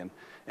identity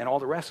and all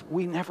the rest,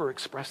 we never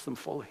express them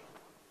fully.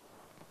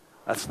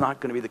 That's not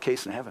going to be the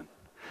case in heaven.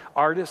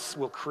 Artists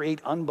will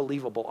create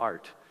unbelievable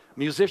art.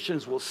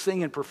 Musicians will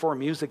sing and perform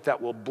music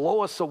that will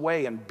blow us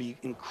away and be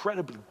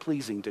incredibly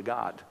pleasing to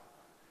God.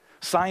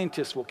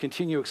 Scientists will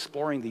continue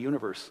exploring the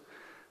universe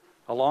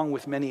along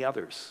with many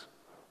others.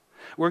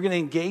 We're going to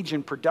engage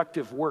in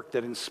productive work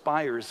that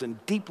inspires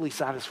and deeply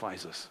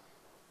satisfies us.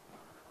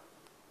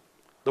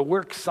 The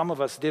work some of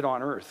us did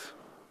on earth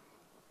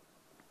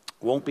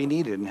won't be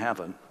needed in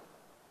heaven.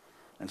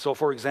 And so,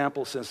 for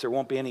example, since there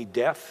won't be any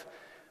death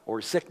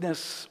or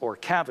sickness or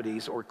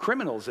cavities or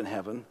criminals in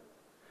heaven,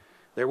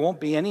 there won't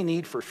be any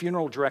need for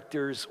funeral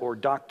directors or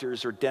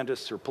doctors or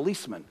dentists or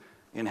policemen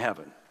in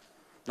heaven.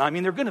 Now, I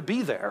mean, they're going to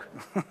be there.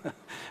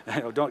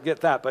 Don't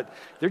get that, but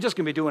they're just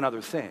going to be doing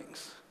other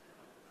things.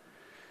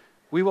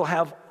 We will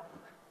have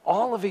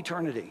all of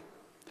eternity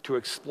to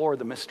explore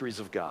the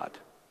mysteries of God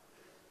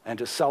and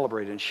to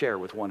celebrate and share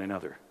with one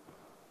another.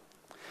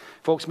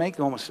 Folks, make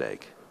no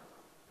mistake.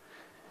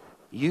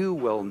 You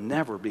will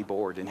never be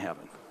bored in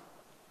heaven.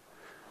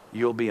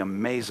 you'll be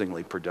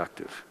amazingly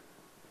productive.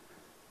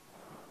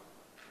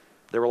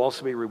 There will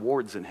also be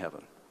rewards in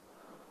heaven.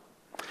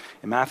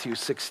 In Matthew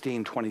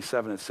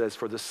 16:27, it says,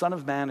 "For the Son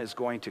of Man is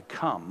going to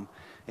come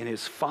in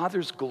his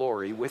Father's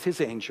glory with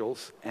his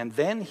angels, and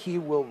then he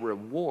will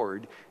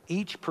reward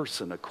each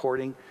person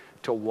according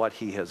to what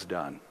he has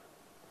done."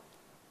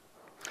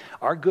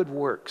 Our good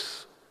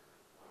works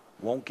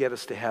won't get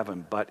us to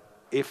heaven, but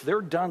if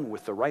they're done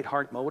with the right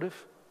heart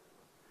motive,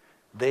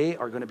 they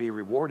are going to be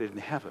rewarded in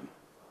heaven.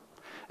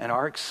 And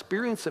our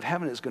experience of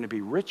heaven is going to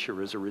be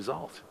richer as a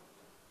result.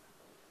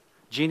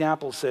 Gene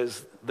Apple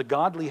says, the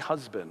godly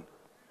husband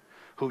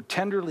who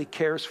tenderly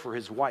cares for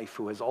his wife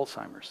who has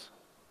Alzheimer's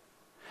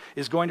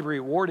is going to be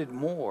rewarded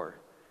more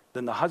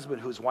than the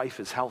husband whose wife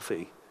is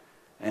healthy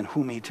and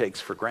whom he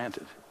takes for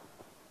granted.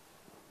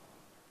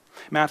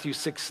 Matthew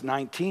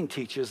 6:19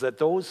 teaches that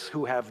those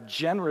who have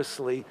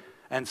generously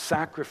and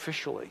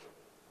sacrificially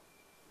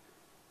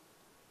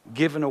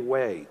given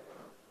away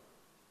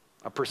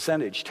a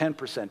percentage,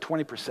 10%,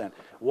 20%,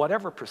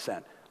 whatever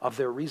percent of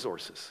their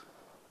resources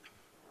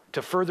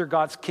to further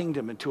God's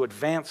kingdom and to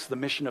advance the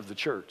mission of the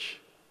church,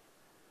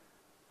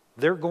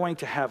 they're going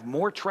to have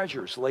more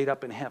treasures laid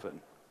up in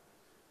heaven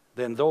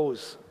than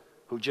those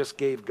who just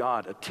gave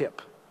God a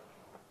tip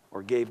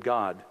or gave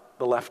God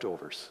the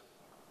leftovers.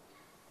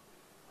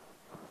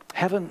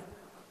 Heaven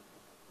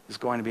is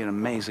going to be an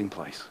amazing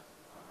place.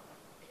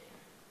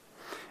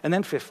 And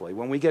then fifthly,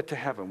 when we get to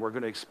heaven, we're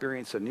going to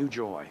experience a new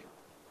joy.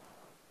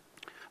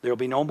 There will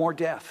be no more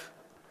death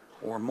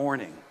or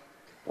mourning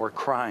or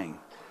crying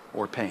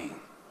or pain.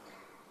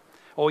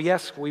 Oh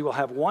yes, we will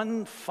have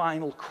one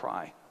final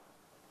cry.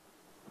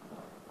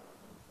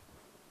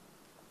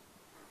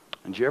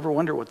 And do you ever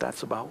wonder what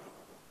that's about?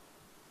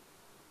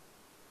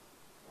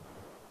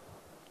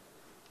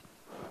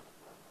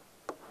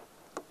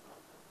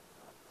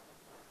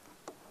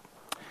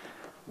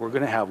 We're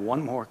going to have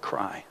one more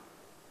cry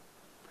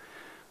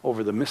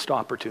over the missed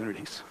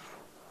opportunities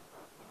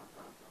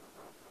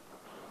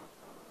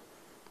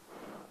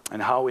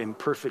and how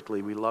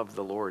imperfectly we love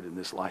the Lord in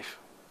this life.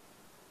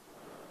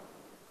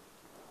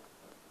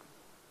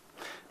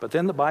 But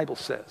then the Bible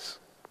says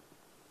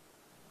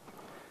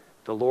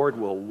the Lord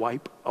will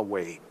wipe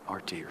away our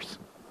tears.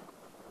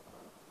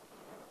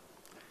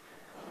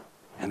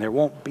 And there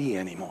won't be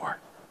any more.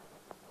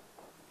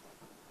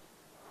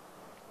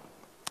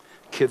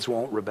 Kids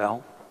won't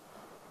rebel.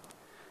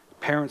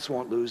 Parents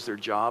won't lose their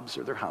jobs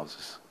or their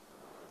houses.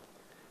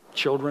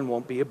 Children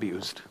won't be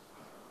abused.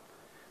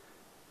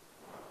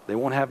 They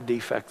won't have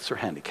defects or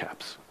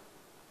handicaps.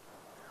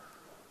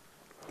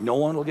 No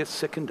one will get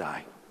sick and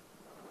die.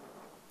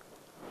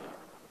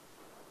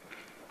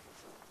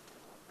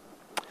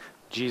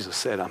 Jesus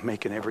said, "I'm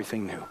making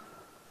everything new."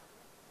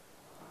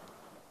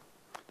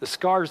 The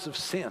scars of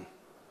sin,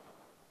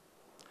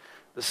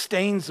 the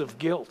stains of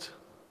guilt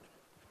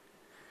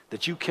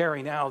that you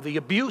carry now, the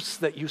abuse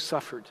that you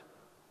suffered,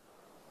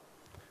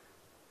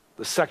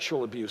 the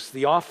sexual abuse,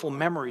 the awful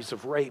memories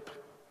of rape,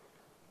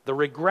 the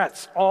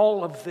regrets,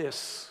 all of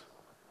this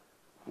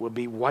will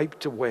be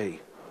wiped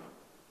away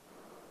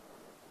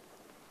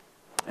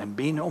and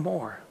be no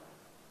more.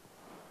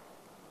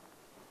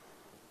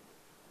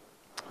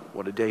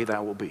 What a day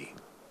that will be.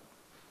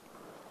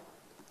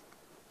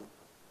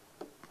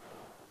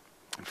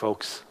 And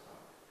folks,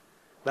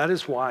 that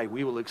is why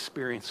we will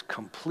experience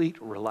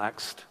complete,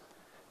 relaxed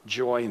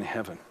joy in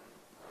heaven.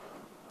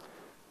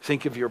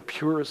 Think of your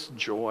purest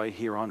joy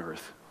here on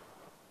earth.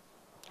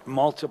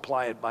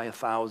 Multiply it by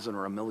 1,000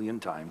 or 1,000,000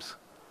 times.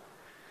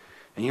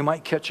 And you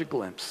might catch a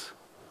glimpse,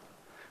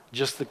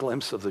 just the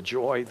glimpse of the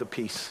joy, the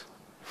peace,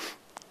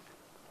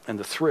 and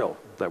the thrill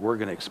that we're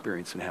going to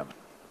experience in heaven.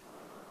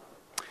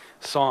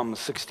 Psalm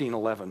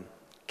 16:11,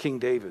 King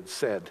David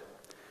said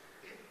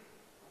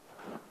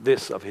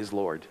this of his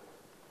Lord: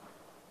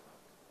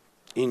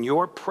 in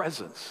your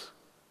presence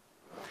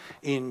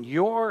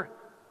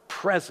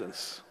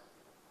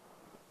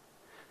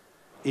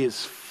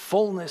is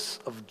fullness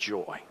of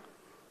joy.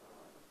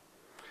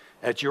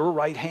 At your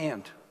right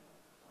hand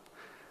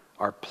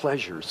are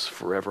pleasures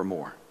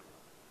forevermore.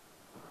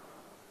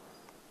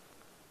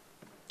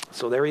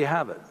 So there you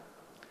have it,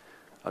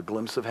 a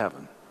glimpse of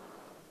heaven.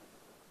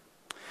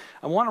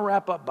 I want to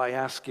wrap up by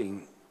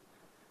asking,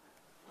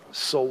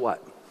 so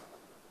what?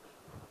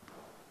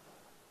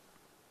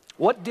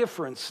 What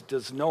difference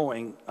does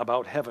knowing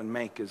about heaven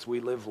make as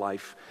we live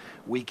life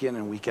week in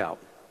and week out?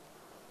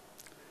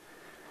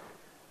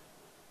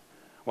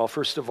 Well,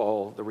 first of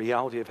all, the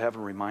reality of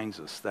heaven reminds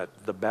us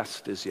that the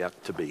best is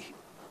yet to be.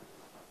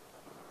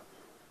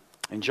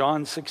 In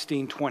John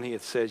 16:20,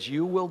 it says,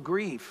 "You will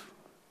grieve,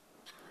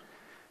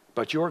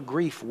 but your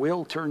grief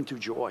will turn to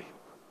joy.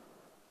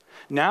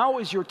 Now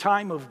is your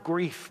time of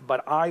grief,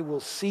 but I will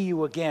see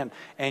you again,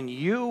 and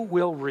you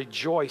will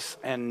rejoice,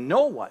 and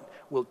no one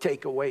will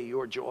take away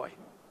your joy."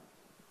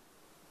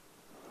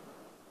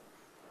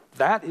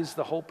 That is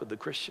the hope of the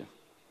Christian.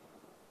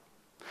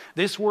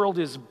 This world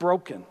is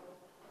broken.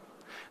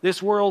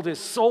 This world is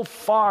so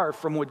far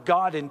from what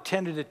God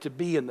intended it to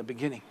be in the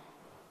beginning.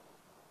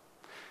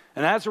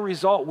 And as a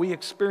result, we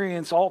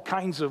experience all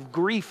kinds of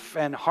grief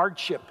and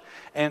hardship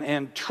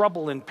and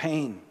trouble and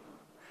pain.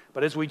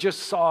 But as we just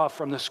saw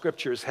from the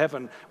scriptures,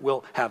 heaven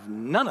will have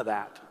none of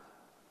that.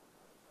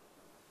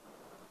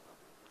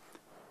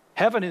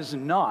 Heaven is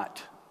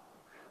not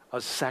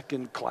a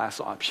second-class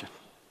option.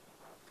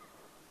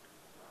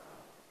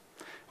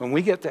 When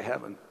we get to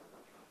heaven,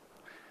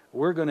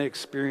 we're going to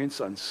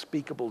experience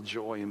unspeakable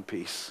joy and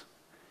peace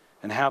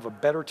and have a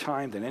better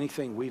time than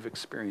anything we've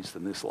experienced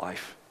in this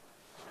life.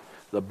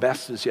 The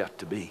best is yet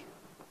to be.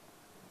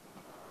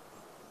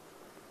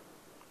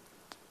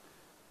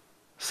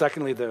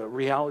 Secondly, the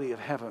reality of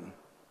heaven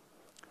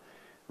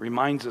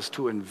reminds us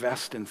to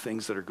invest in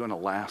things that are going to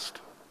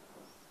last.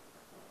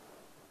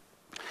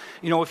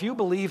 You know, if you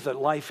believe that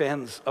life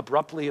ends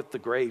abruptly at the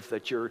grave,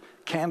 that your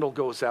candle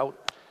goes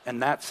out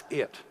and that's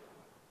it,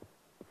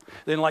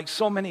 then like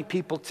so many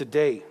people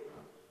today,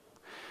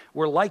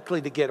 we're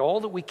likely to get all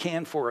that we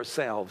can for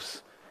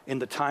ourselves in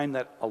the time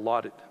that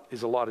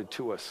is allotted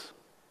to us.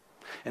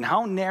 And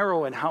how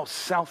narrow and how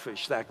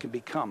selfish that can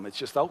become. It's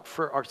just out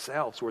for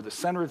ourselves. We're the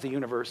center of the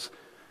universe.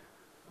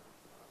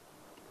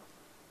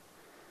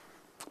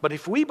 But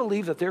if we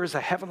believe that there is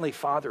a heavenly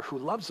Father who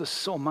loves us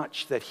so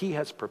much that he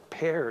has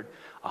prepared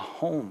a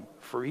home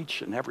for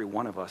each and every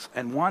one of us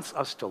and wants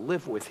us to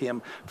live with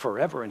him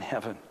forever in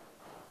heaven,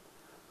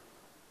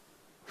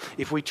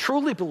 if we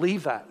truly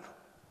believe that,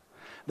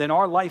 then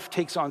our life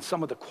takes on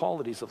some of the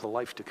qualities of the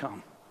life to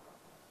come.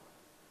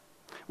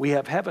 We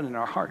have heaven in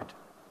our heart.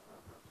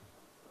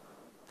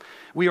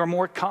 We are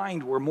more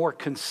kind, we're more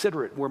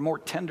considerate, we're more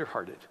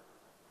tenderhearted.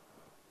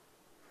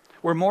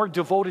 We're more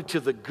devoted to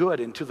the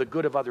good and to the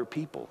good of other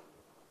people.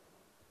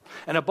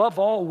 And above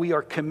all, we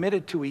are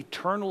committed to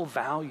eternal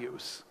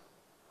values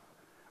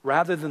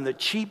rather than the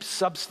cheap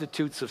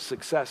substitutes of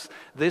success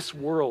this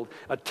world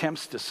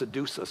attempts to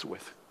seduce us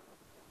with.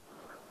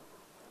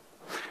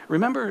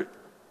 Remember,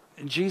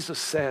 Jesus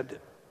said,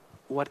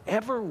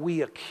 whatever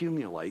we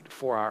accumulate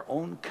for our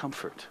own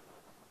comfort,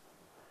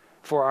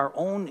 for our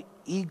own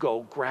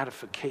ego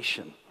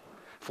gratification,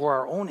 for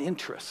our own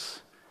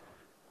interests,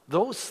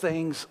 those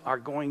things are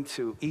going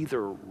to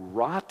either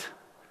rot,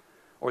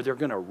 or they're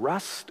going to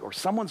rust, or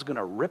someone's going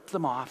to rip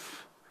them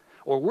off,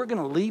 or we're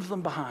going to leave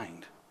them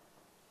behind.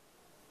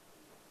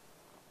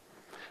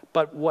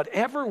 But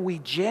whatever we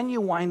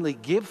genuinely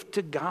give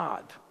to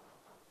God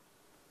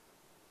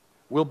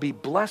will be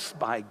blessed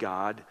by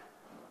God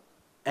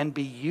and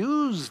be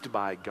used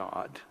by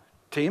God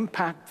to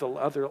impact the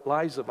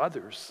lives of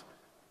others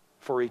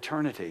for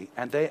eternity.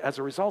 And as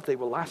a result, they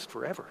will last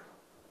forever.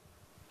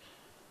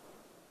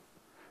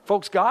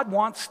 Folks, God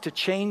wants to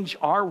change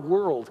our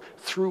world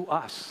through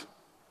us.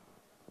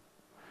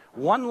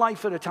 One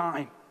life at a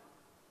time.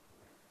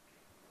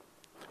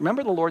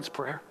 Remember the Lord's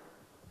Prayer?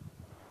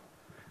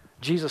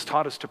 Jesus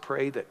taught us to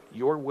pray that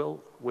your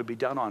will would be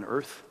done on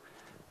earth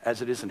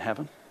as it is in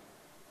heaven.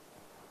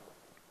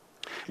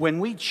 When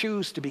we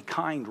choose to be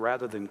kind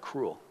rather than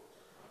cruel,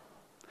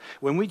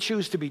 when we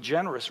choose to be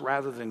generous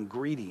rather than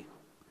greedy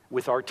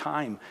with our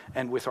time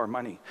and with our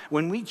money,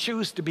 when we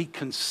choose to be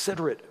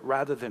considerate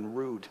rather than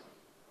rude,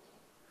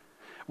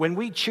 when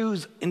we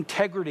choose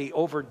integrity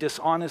over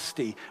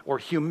dishonesty or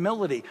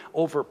humility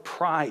over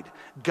pride,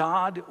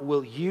 God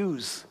will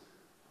use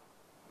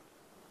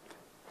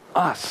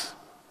us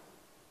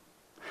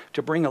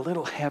to bring a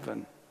little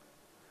heaven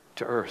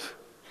to earth.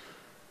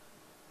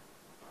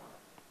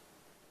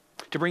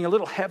 To bring a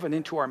little heaven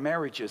into our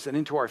marriages and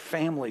into our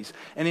families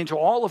and into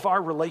all of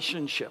our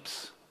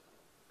relationships.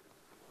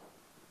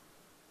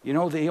 You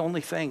know, the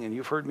only thing, and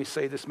you've heard me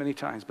say this many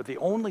times, but the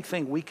only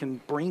thing we can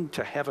bring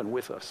to heaven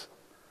with us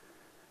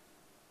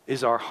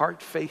is our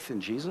heart faith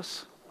in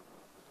Jesus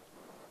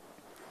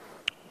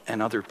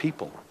and other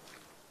people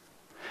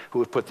who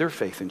have put their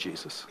faith in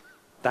Jesus.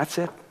 That's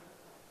it.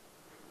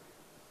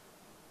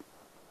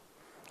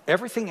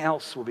 Everything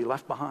else will be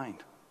left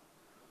behind,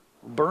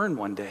 burn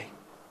one day.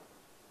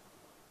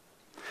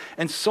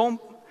 And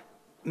so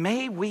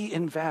may we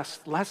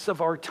invest less of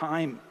our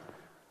time,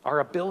 our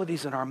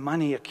abilities, and our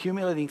money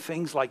accumulating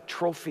things like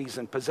trophies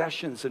and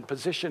possessions and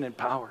position and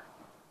power.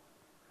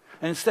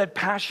 And instead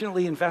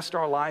passionately invest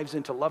our lives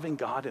into loving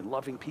God and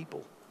loving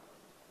people.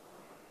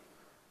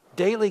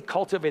 Daily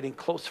cultivating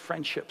close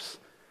friendships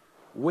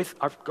with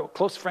our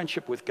close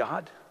friendship with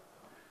God,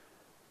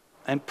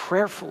 and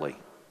prayerfully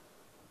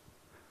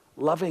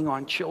loving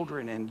on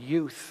children and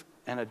youth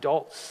and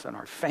adults and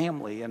our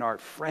family and our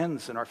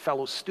friends and our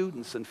fellow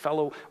students and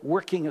fellow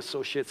working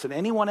associates and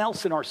anyone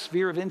else in our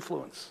sphere of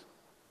influence.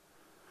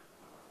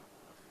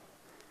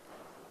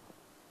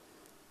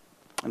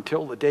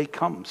 Until the day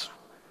comes,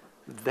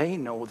 they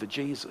know the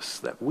Jesus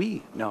that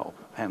we know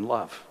and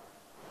love.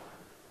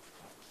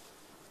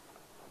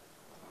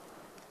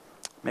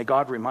 May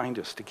God remind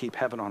us to keep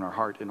heaven on our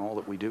heart in all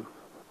that we do.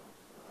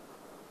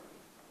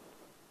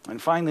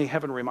 And finally,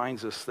 heaven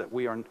reminds us that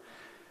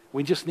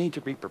we just need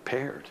to be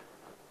prepared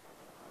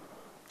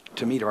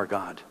to meet our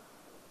God.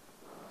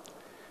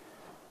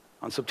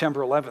 On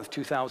September 11th,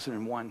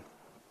 2001,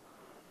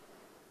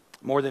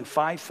 more than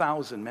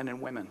 5,000 men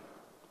and women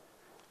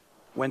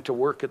went to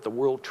work at the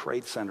World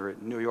Trade Center in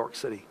New York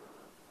City.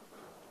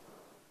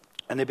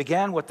 And they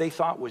began what they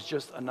thought was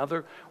just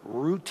another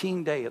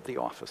routine day at the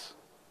office.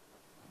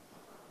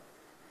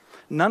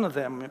 None of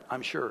them,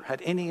 I'm sure,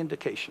 had any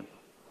indication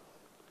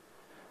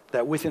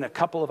that within a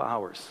couple of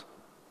hours,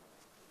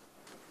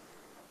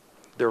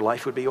 their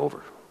life would be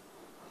over.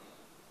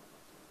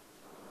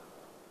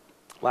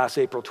 Last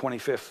April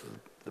 25th,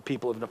 the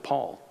people of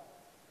Nepal,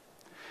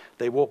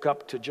 they woke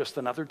up to just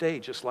another day,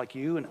 just like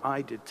you and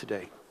I did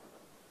today.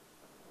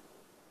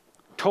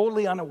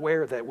 Totally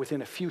unaware that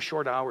within a few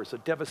short hours, a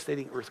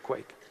devastating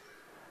earthquake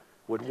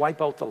would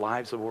wipe out the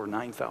lives of over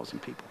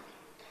 9,000 people.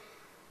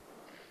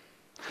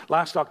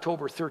 Last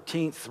October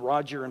 13th,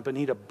 Roger and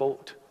Benita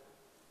Boat,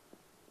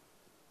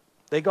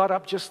 they got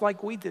up just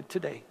like we did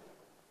today.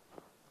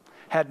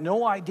 Had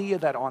no idea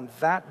that on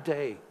that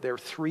day, their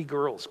 3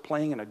 girls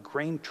playing in a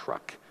grain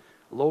truck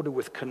loaded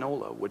with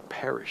canola would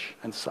perish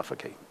and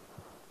suffocate.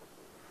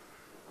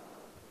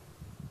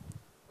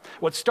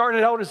 What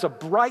started out as a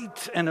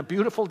bright and a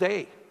beautiful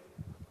day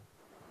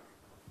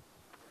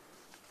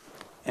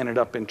ended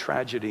up in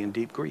tragedy and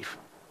deep grief.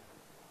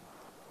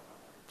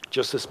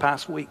 Just this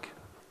past week,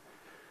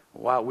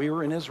 while we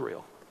were in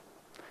Israel,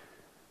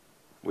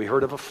 we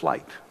heard of a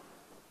flight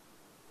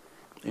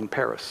in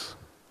Paris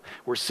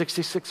where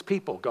 66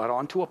 people got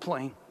onto a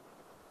plane,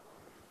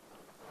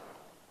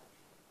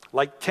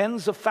 like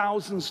tens of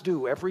thousands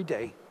do every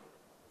day,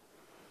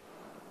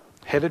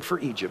 headed for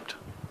Egypt.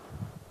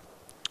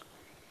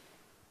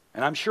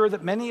 And I'm sure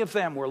that many of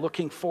them were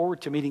looking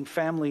forward to meeting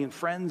family and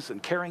friends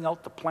and carrying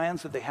out the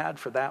plans that they had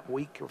for that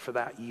week or for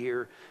that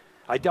year.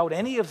 I doubt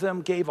any of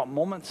them gave a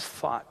moment's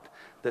thought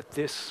that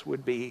this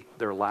would be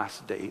their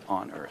last day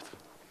on earth.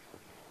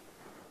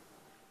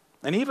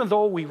 And even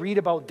though we read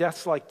about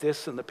deaths like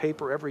this in the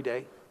paper every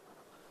day,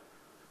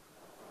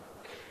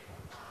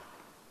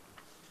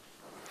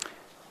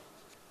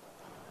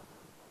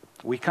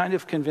 we kind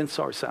of convince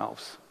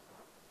ourselves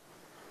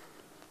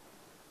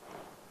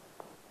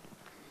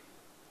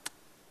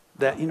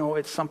that,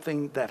 it's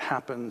something that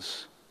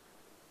happens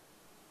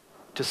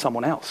to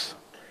someone else.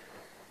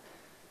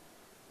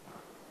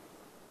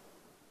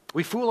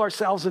 We fool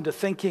ourselves into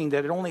thinking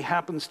that it only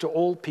happens to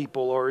old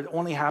people or it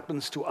only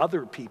happens to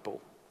other people.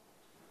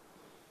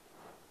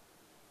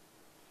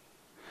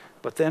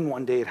 But then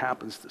one day it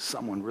happens to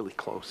someone really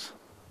close,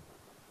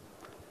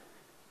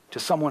 to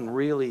someone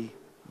really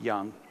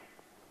young,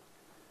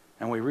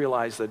 and we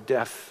realize that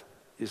death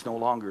is no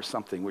longer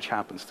something which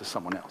happens to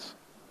someone else.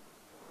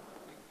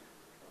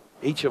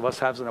 Each of us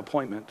has an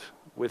appointment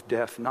with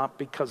death, not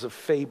because of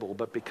fable,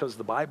 but because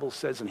the Bible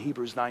says in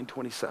Hebrews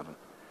 9:27,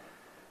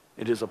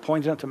 it is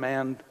appointed unto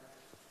man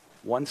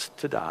once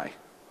to die,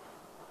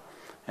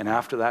 and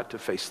after that to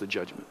face the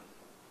judgment.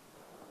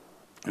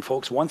 And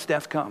folks, once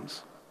death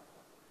comes,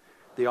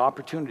 the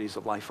opportunities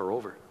of life are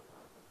over.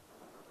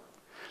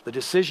 The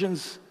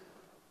decisions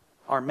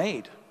are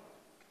made.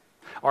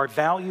 Our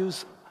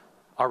values,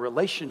 our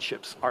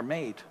relationships are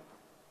made.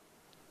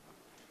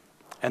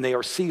 And they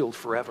are sealed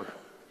forever.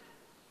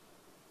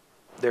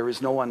 There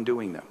is no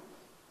undoing them.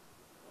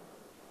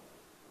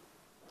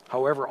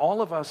 However,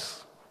 all of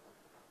us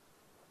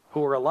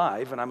who are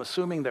alive, and I'm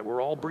assuming that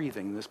we're all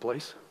breathing in this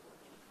place,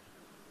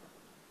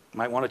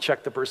 might want to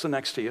check the person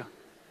next to you.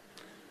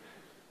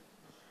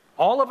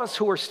 All of us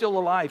who are still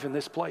alive in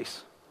this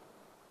place,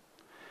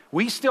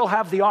 we still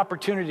have the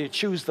opportunity to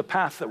choose the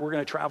path that we're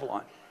going to travel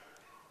on.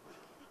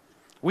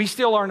 We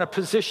still are in a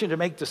position to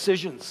make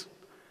decisions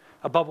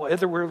about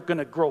whether we're going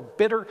to grow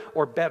bitter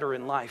or better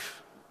in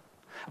life,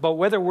 about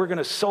whether we're going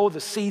to sow the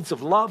seeds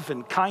of love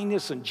and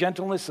kindness and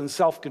gentleness and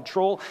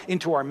self-control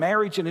into our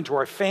marriage and into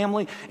our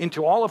family,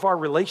 into all of our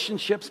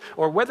relationships,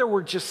 or whether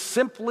we're just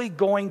simply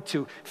going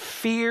to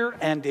fear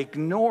and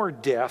ignore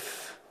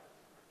death,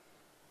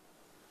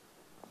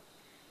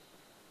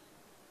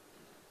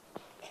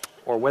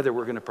 or whether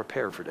we're going to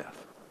prepare for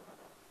death.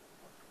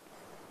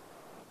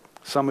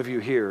 Some of you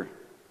here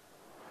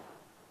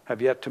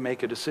have yet to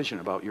make a decision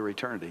about your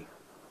eternity.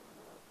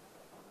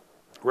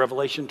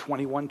 Revelation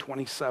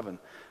 21:27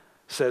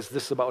 says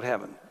this about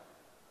heaven: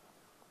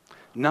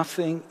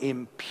 nothing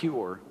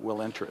impure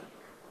will enter it,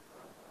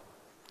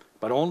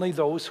 but only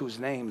those whose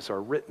names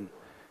are written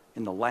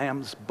in the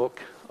Lamb's book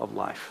of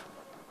life.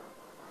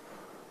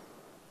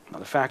 Now,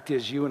 the fact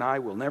is, you and I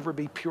will never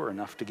be pure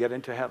enough to get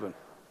into heaven.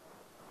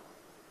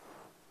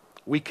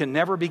 We can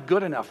never be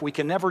good enough. We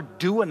can never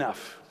do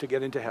enough to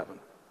get into heaven.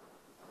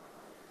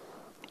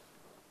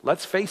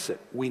 Let's face it,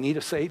 we need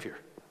a Savior.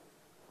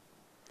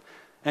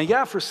 And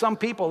yeah, for some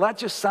people, that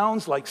just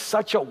sounds like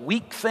such a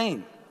weak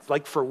thing,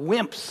 like for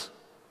wimps.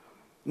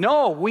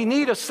 No, we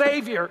need a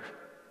Savior.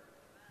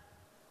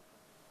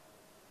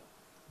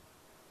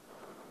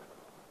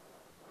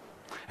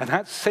 And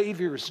that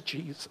Savior is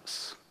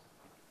Jesus,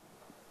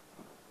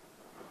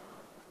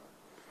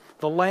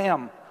 the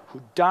Lamb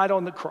who died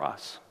on the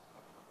cross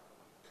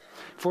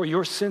for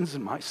your sins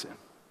and my sin,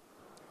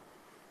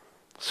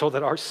 so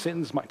that our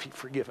sins might be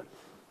forgiven.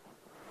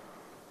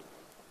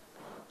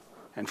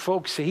 And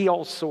folks, he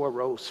also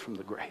arose from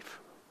the grave.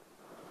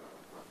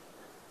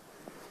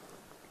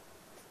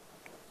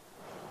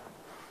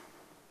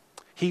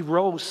 He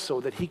rose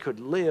so that he could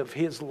live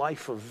his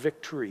life of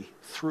victory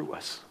through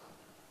us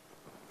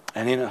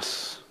and in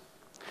us.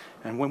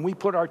 And when we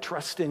put our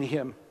trust in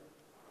him,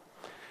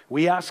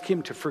 we ask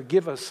him to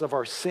forgive us of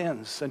our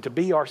sins and to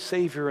be our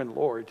Savior and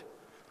Lord.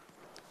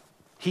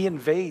 He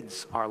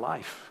invades our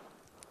life.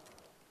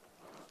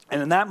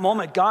 And in that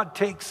moment, God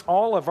takes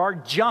all of our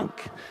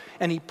junk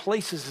and he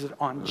places it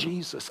on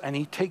Jesus. And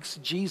he takes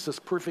Jesus'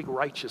 perfect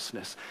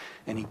righteousness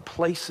and he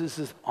places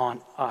it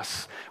on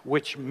us,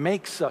 which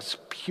makes us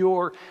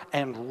pure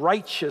and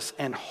righteous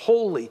and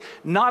holy,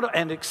 not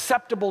and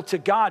acceptable to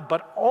God,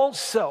 but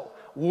also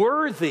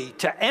worthy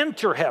to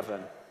enter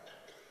heaven.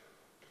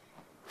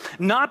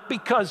 Not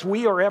because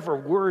we are ever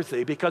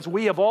worthy, because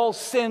we have all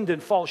sinned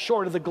and fall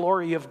short of the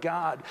glory of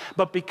God,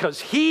 but because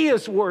he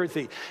is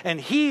worthy and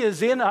he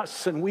is in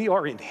us and we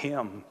are in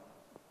him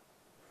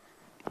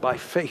by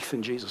faith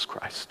in Jesus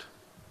Christ.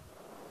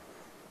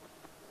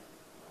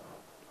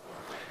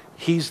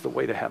 He's the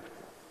way to heaven.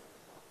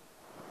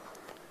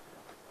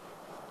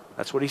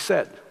 That's what he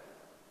said.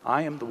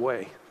 I am the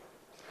way,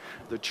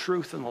 the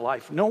truth, and the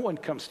life. No one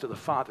comes to the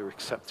Father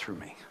except through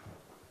me.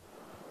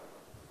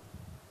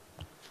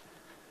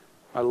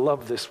 I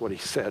love this, what he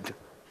said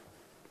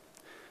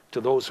to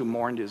those who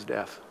mourned his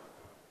death.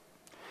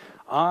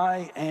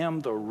 I am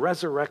the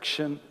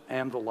resurrection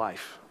and the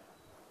life.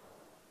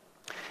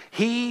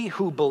 He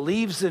who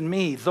believes in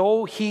me,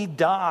 though he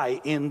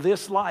die in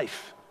this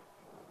life,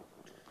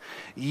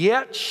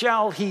 yet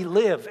shall he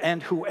live,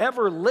 and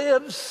whoever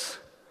lives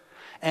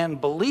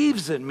and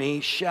believes in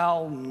me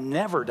shall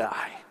never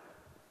die.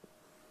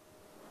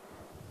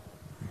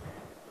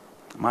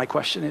 My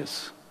question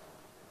is,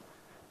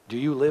 do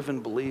you live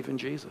and believe in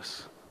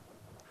Jesus?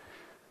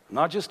 I'm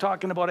not just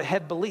talking about a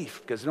head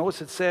belief, because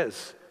notice it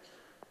says,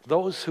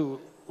 those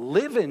who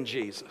live in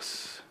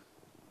Jesus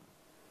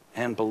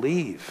and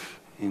believe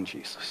in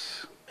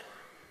Jesus.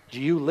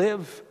 Do you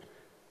live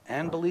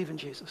and believe in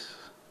Jesus?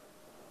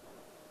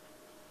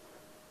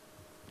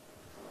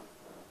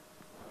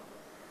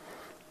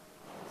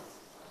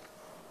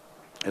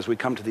 As we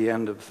come to the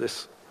end of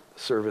this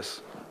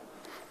service,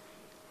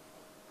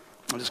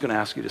 I'm just going to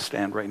ask you to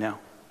stand right now.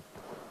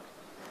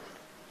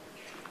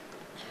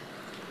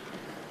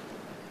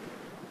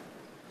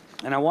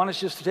 And I want us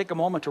just to take a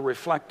moment to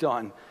reflect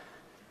on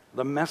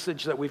the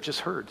message that we've just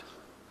heard.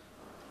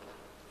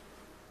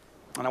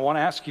 And I want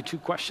to ask you two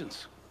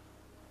questions.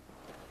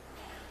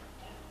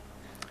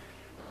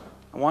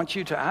 I want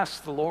you to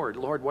ask the Lord,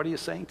 Lord, what are you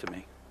saying to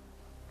me?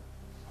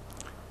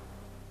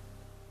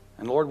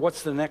 And Lord,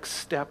 what's the next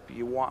step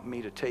you want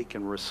me to take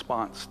in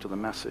response to the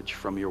message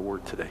from your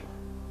word today?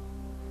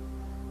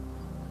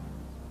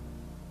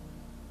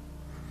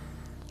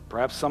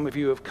 Perhaps some of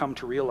you have come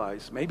to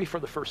realize, maybe for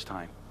the first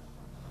time,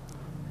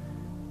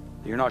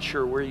 you're not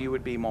sure where you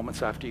would be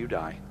moments after you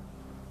die.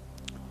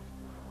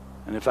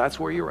 And if that's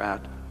where you're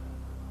at,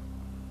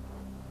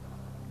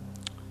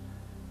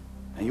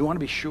 and you want to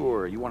be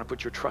sure, you want to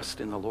put your trust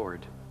in the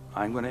Lord,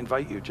 I'm going to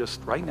invite you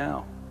just right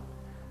now,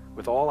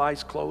 with all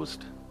eyes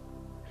closed,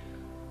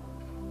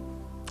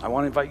 I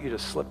want to invite you to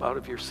slip out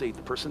of your seat.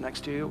 The person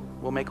next to you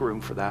will make room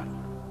for that.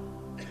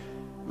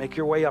 Make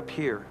your way up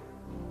here.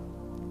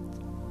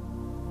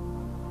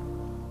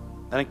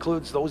 That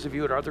includes those of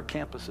you at other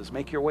campuses.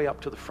 Make your way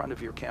up to the front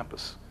of your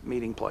campus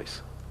meeting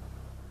place.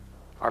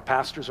 Our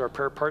pastors, our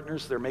prayer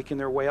partners, they're making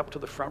their way up to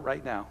the front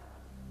right now.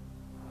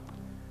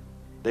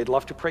 They'd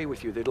love to pray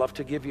with you. They'd love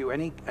to give you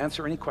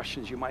answer any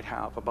questions you might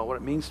have about what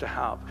it means to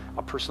have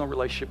a personal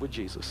relationship with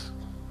Jesus.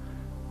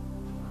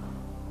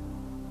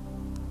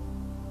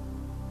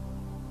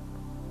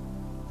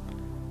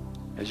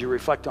 As you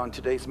reflect on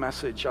today's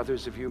message,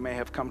 others of you may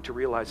have come to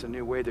realize a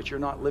new way that you're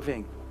not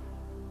living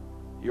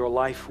your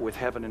life with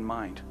heaven in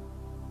mind.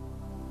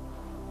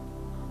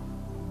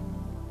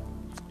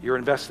 You're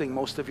investing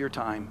most of your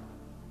time,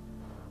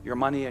 your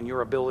money, and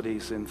your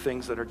abilities in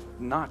things that are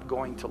not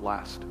going to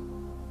last.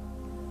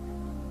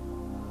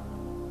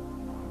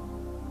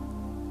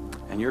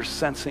 And you're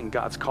sensing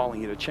God's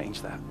calling you to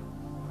change that.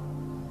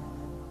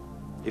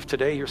 If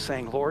today you're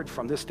saying, Lord,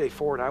 from this day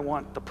forward, I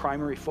want the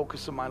primary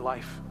focus of my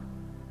life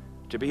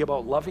to be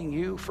about loving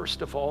you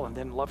first of all and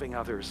then loving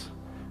others.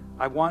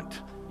 I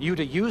want you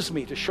to use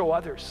me to show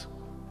others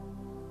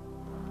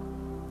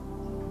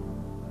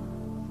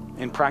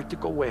in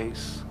practical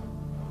ways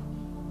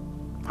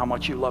how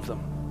much you love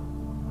them.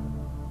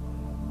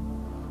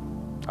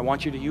 I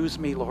want you to use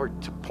me,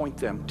 Lord, to point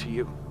them to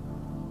you.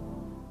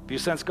 If you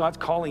sense God's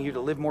calling you to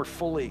live more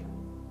fully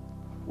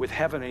with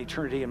heaven and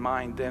eternity in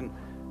mind, then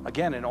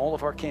again, in all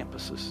of our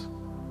campuses,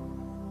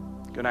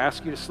 I'm going to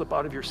ask you to slip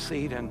out of your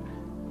seat and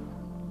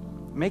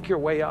make your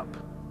way up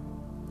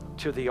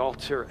to the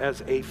altar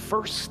as a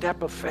first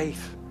step of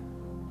faith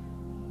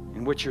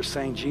in which you're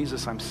saying,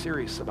 Jesus, I'm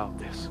serious about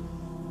this.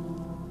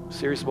 I'm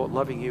serious about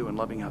loving you and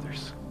loving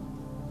others.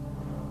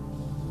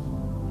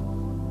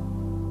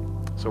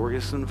 So we're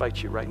just going to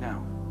invite you right now.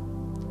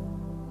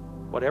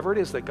 Whatever it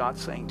is that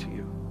God's saying to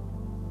you,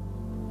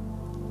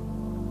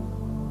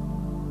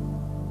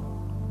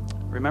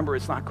 remember,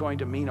 it's not going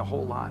to mean a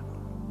whole lot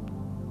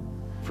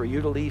for you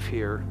to leave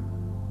here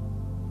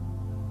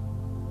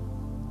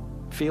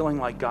feeling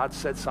like God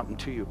said something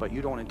to you, but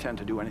you don't intend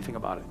to do anything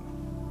about it.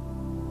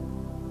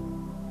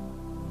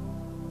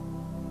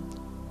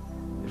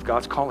 If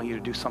God's calling you to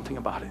do something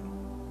about it,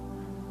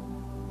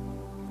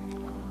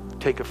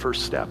 take a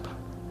first step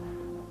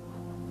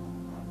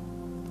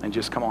and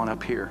just come on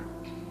up here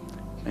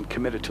and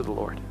commit it to the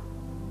Lord.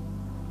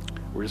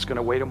 We're just going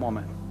to wait a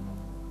moment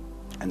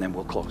and then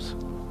we'll close.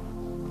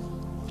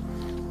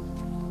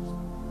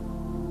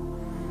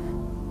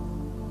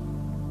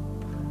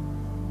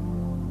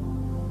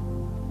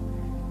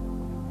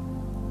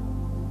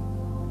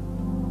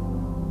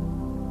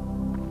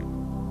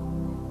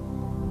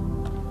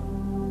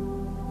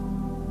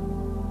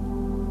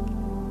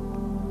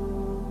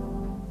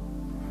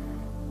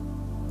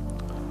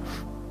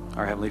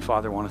 Our Heavenly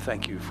Father, I want to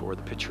thank you for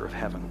the picture of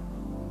heaven,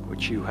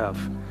 which you have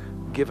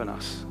given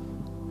us.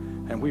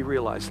 And we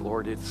realize,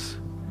 Lord,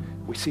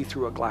 we see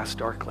through a glass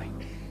darkly.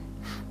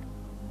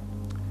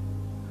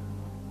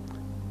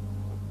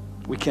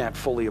 We can't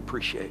fully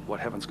appreciate what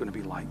heaven's going to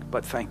be like,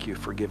 but thank you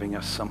for giving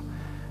us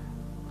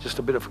just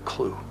a bit of a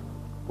clue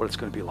what it's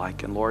going to be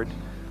like. And Lord,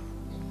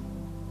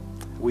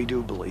 we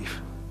do believe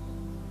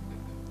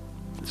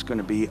it's going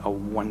to be a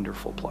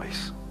wonderful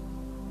place.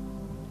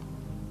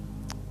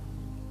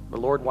 But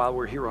Lord, while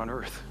we're here on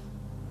earth,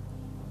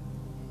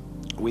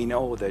 we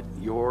know that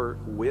your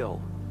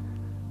will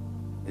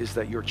is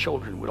that your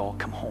children would all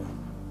come home.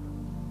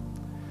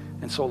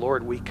 And so,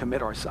 Lord, we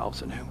commit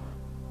ourselves anew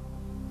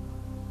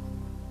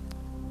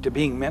to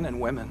being men and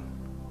women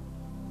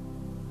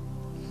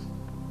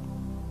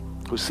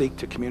who seek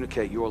to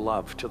communicate your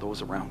love to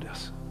those around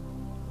us.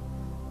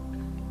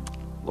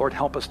 Lord,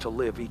 help us to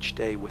live each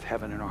day with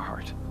heaven in our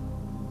heart,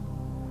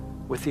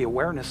 with the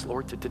awareness,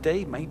 Lord, that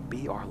today might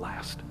be our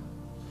last.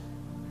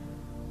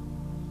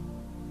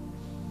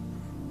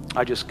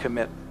 I just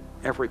commit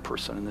every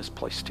person in this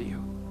place to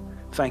you.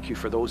 Thank you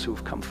for those who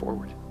have come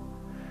forward.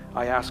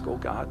 I ask, oh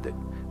God, that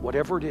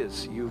whatever it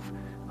is you've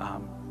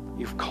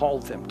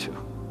called them to,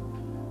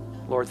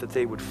 Lord, that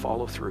they would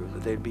follow through,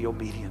 that they'd be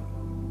obedient,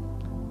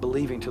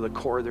 believing to the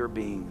core of their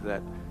being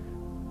that,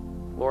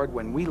 Lord,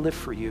 when we live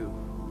for you,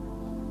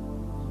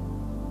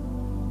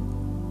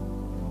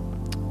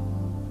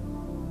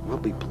 we'll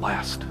be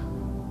blessed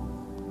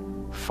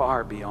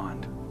far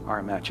beyond our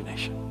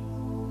imagination.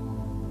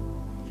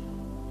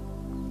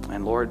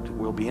 And Lord,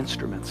 we'll be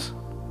instruments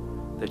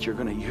that you're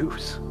going to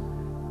use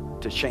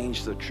to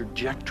change the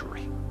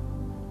trajectory,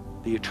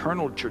 the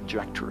eternal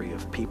trajectory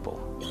of people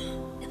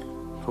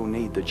who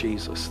need the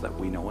Jesus that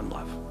we know and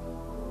love.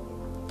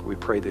 We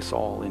pray this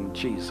all in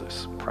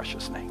Jesus'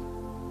 precious name.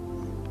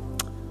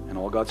 And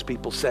all God's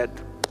people said,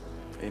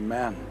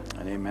 amen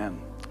and amen.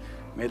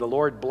 May the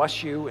Lord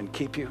bless you and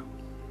keep you.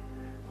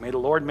 May the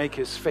Lord make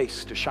his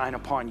face to shine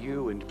upon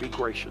you and be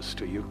gracious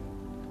to you.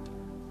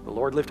 The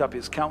Lord lift up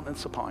his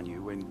countenance upon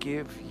you and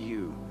give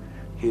you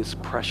his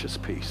precious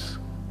peace.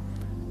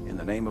 In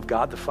the name of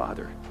God the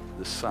Father,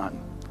 the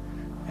Son,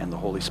 and the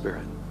Holy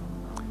Spirit.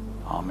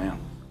 Amen.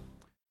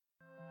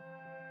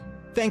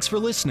 Thanks for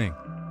listening.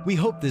 We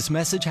hope this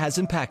message has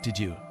impacted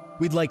you.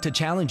 We'd like to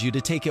challenge you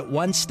to take it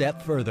one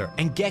step further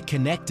and get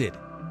connected.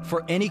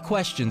 For any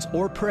questions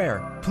or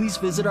prayer, please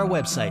visit our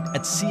website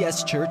at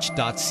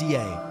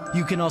cschurch.ca.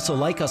 You can also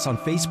like us on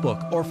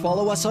Facebook or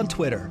follow us on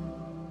Twitter.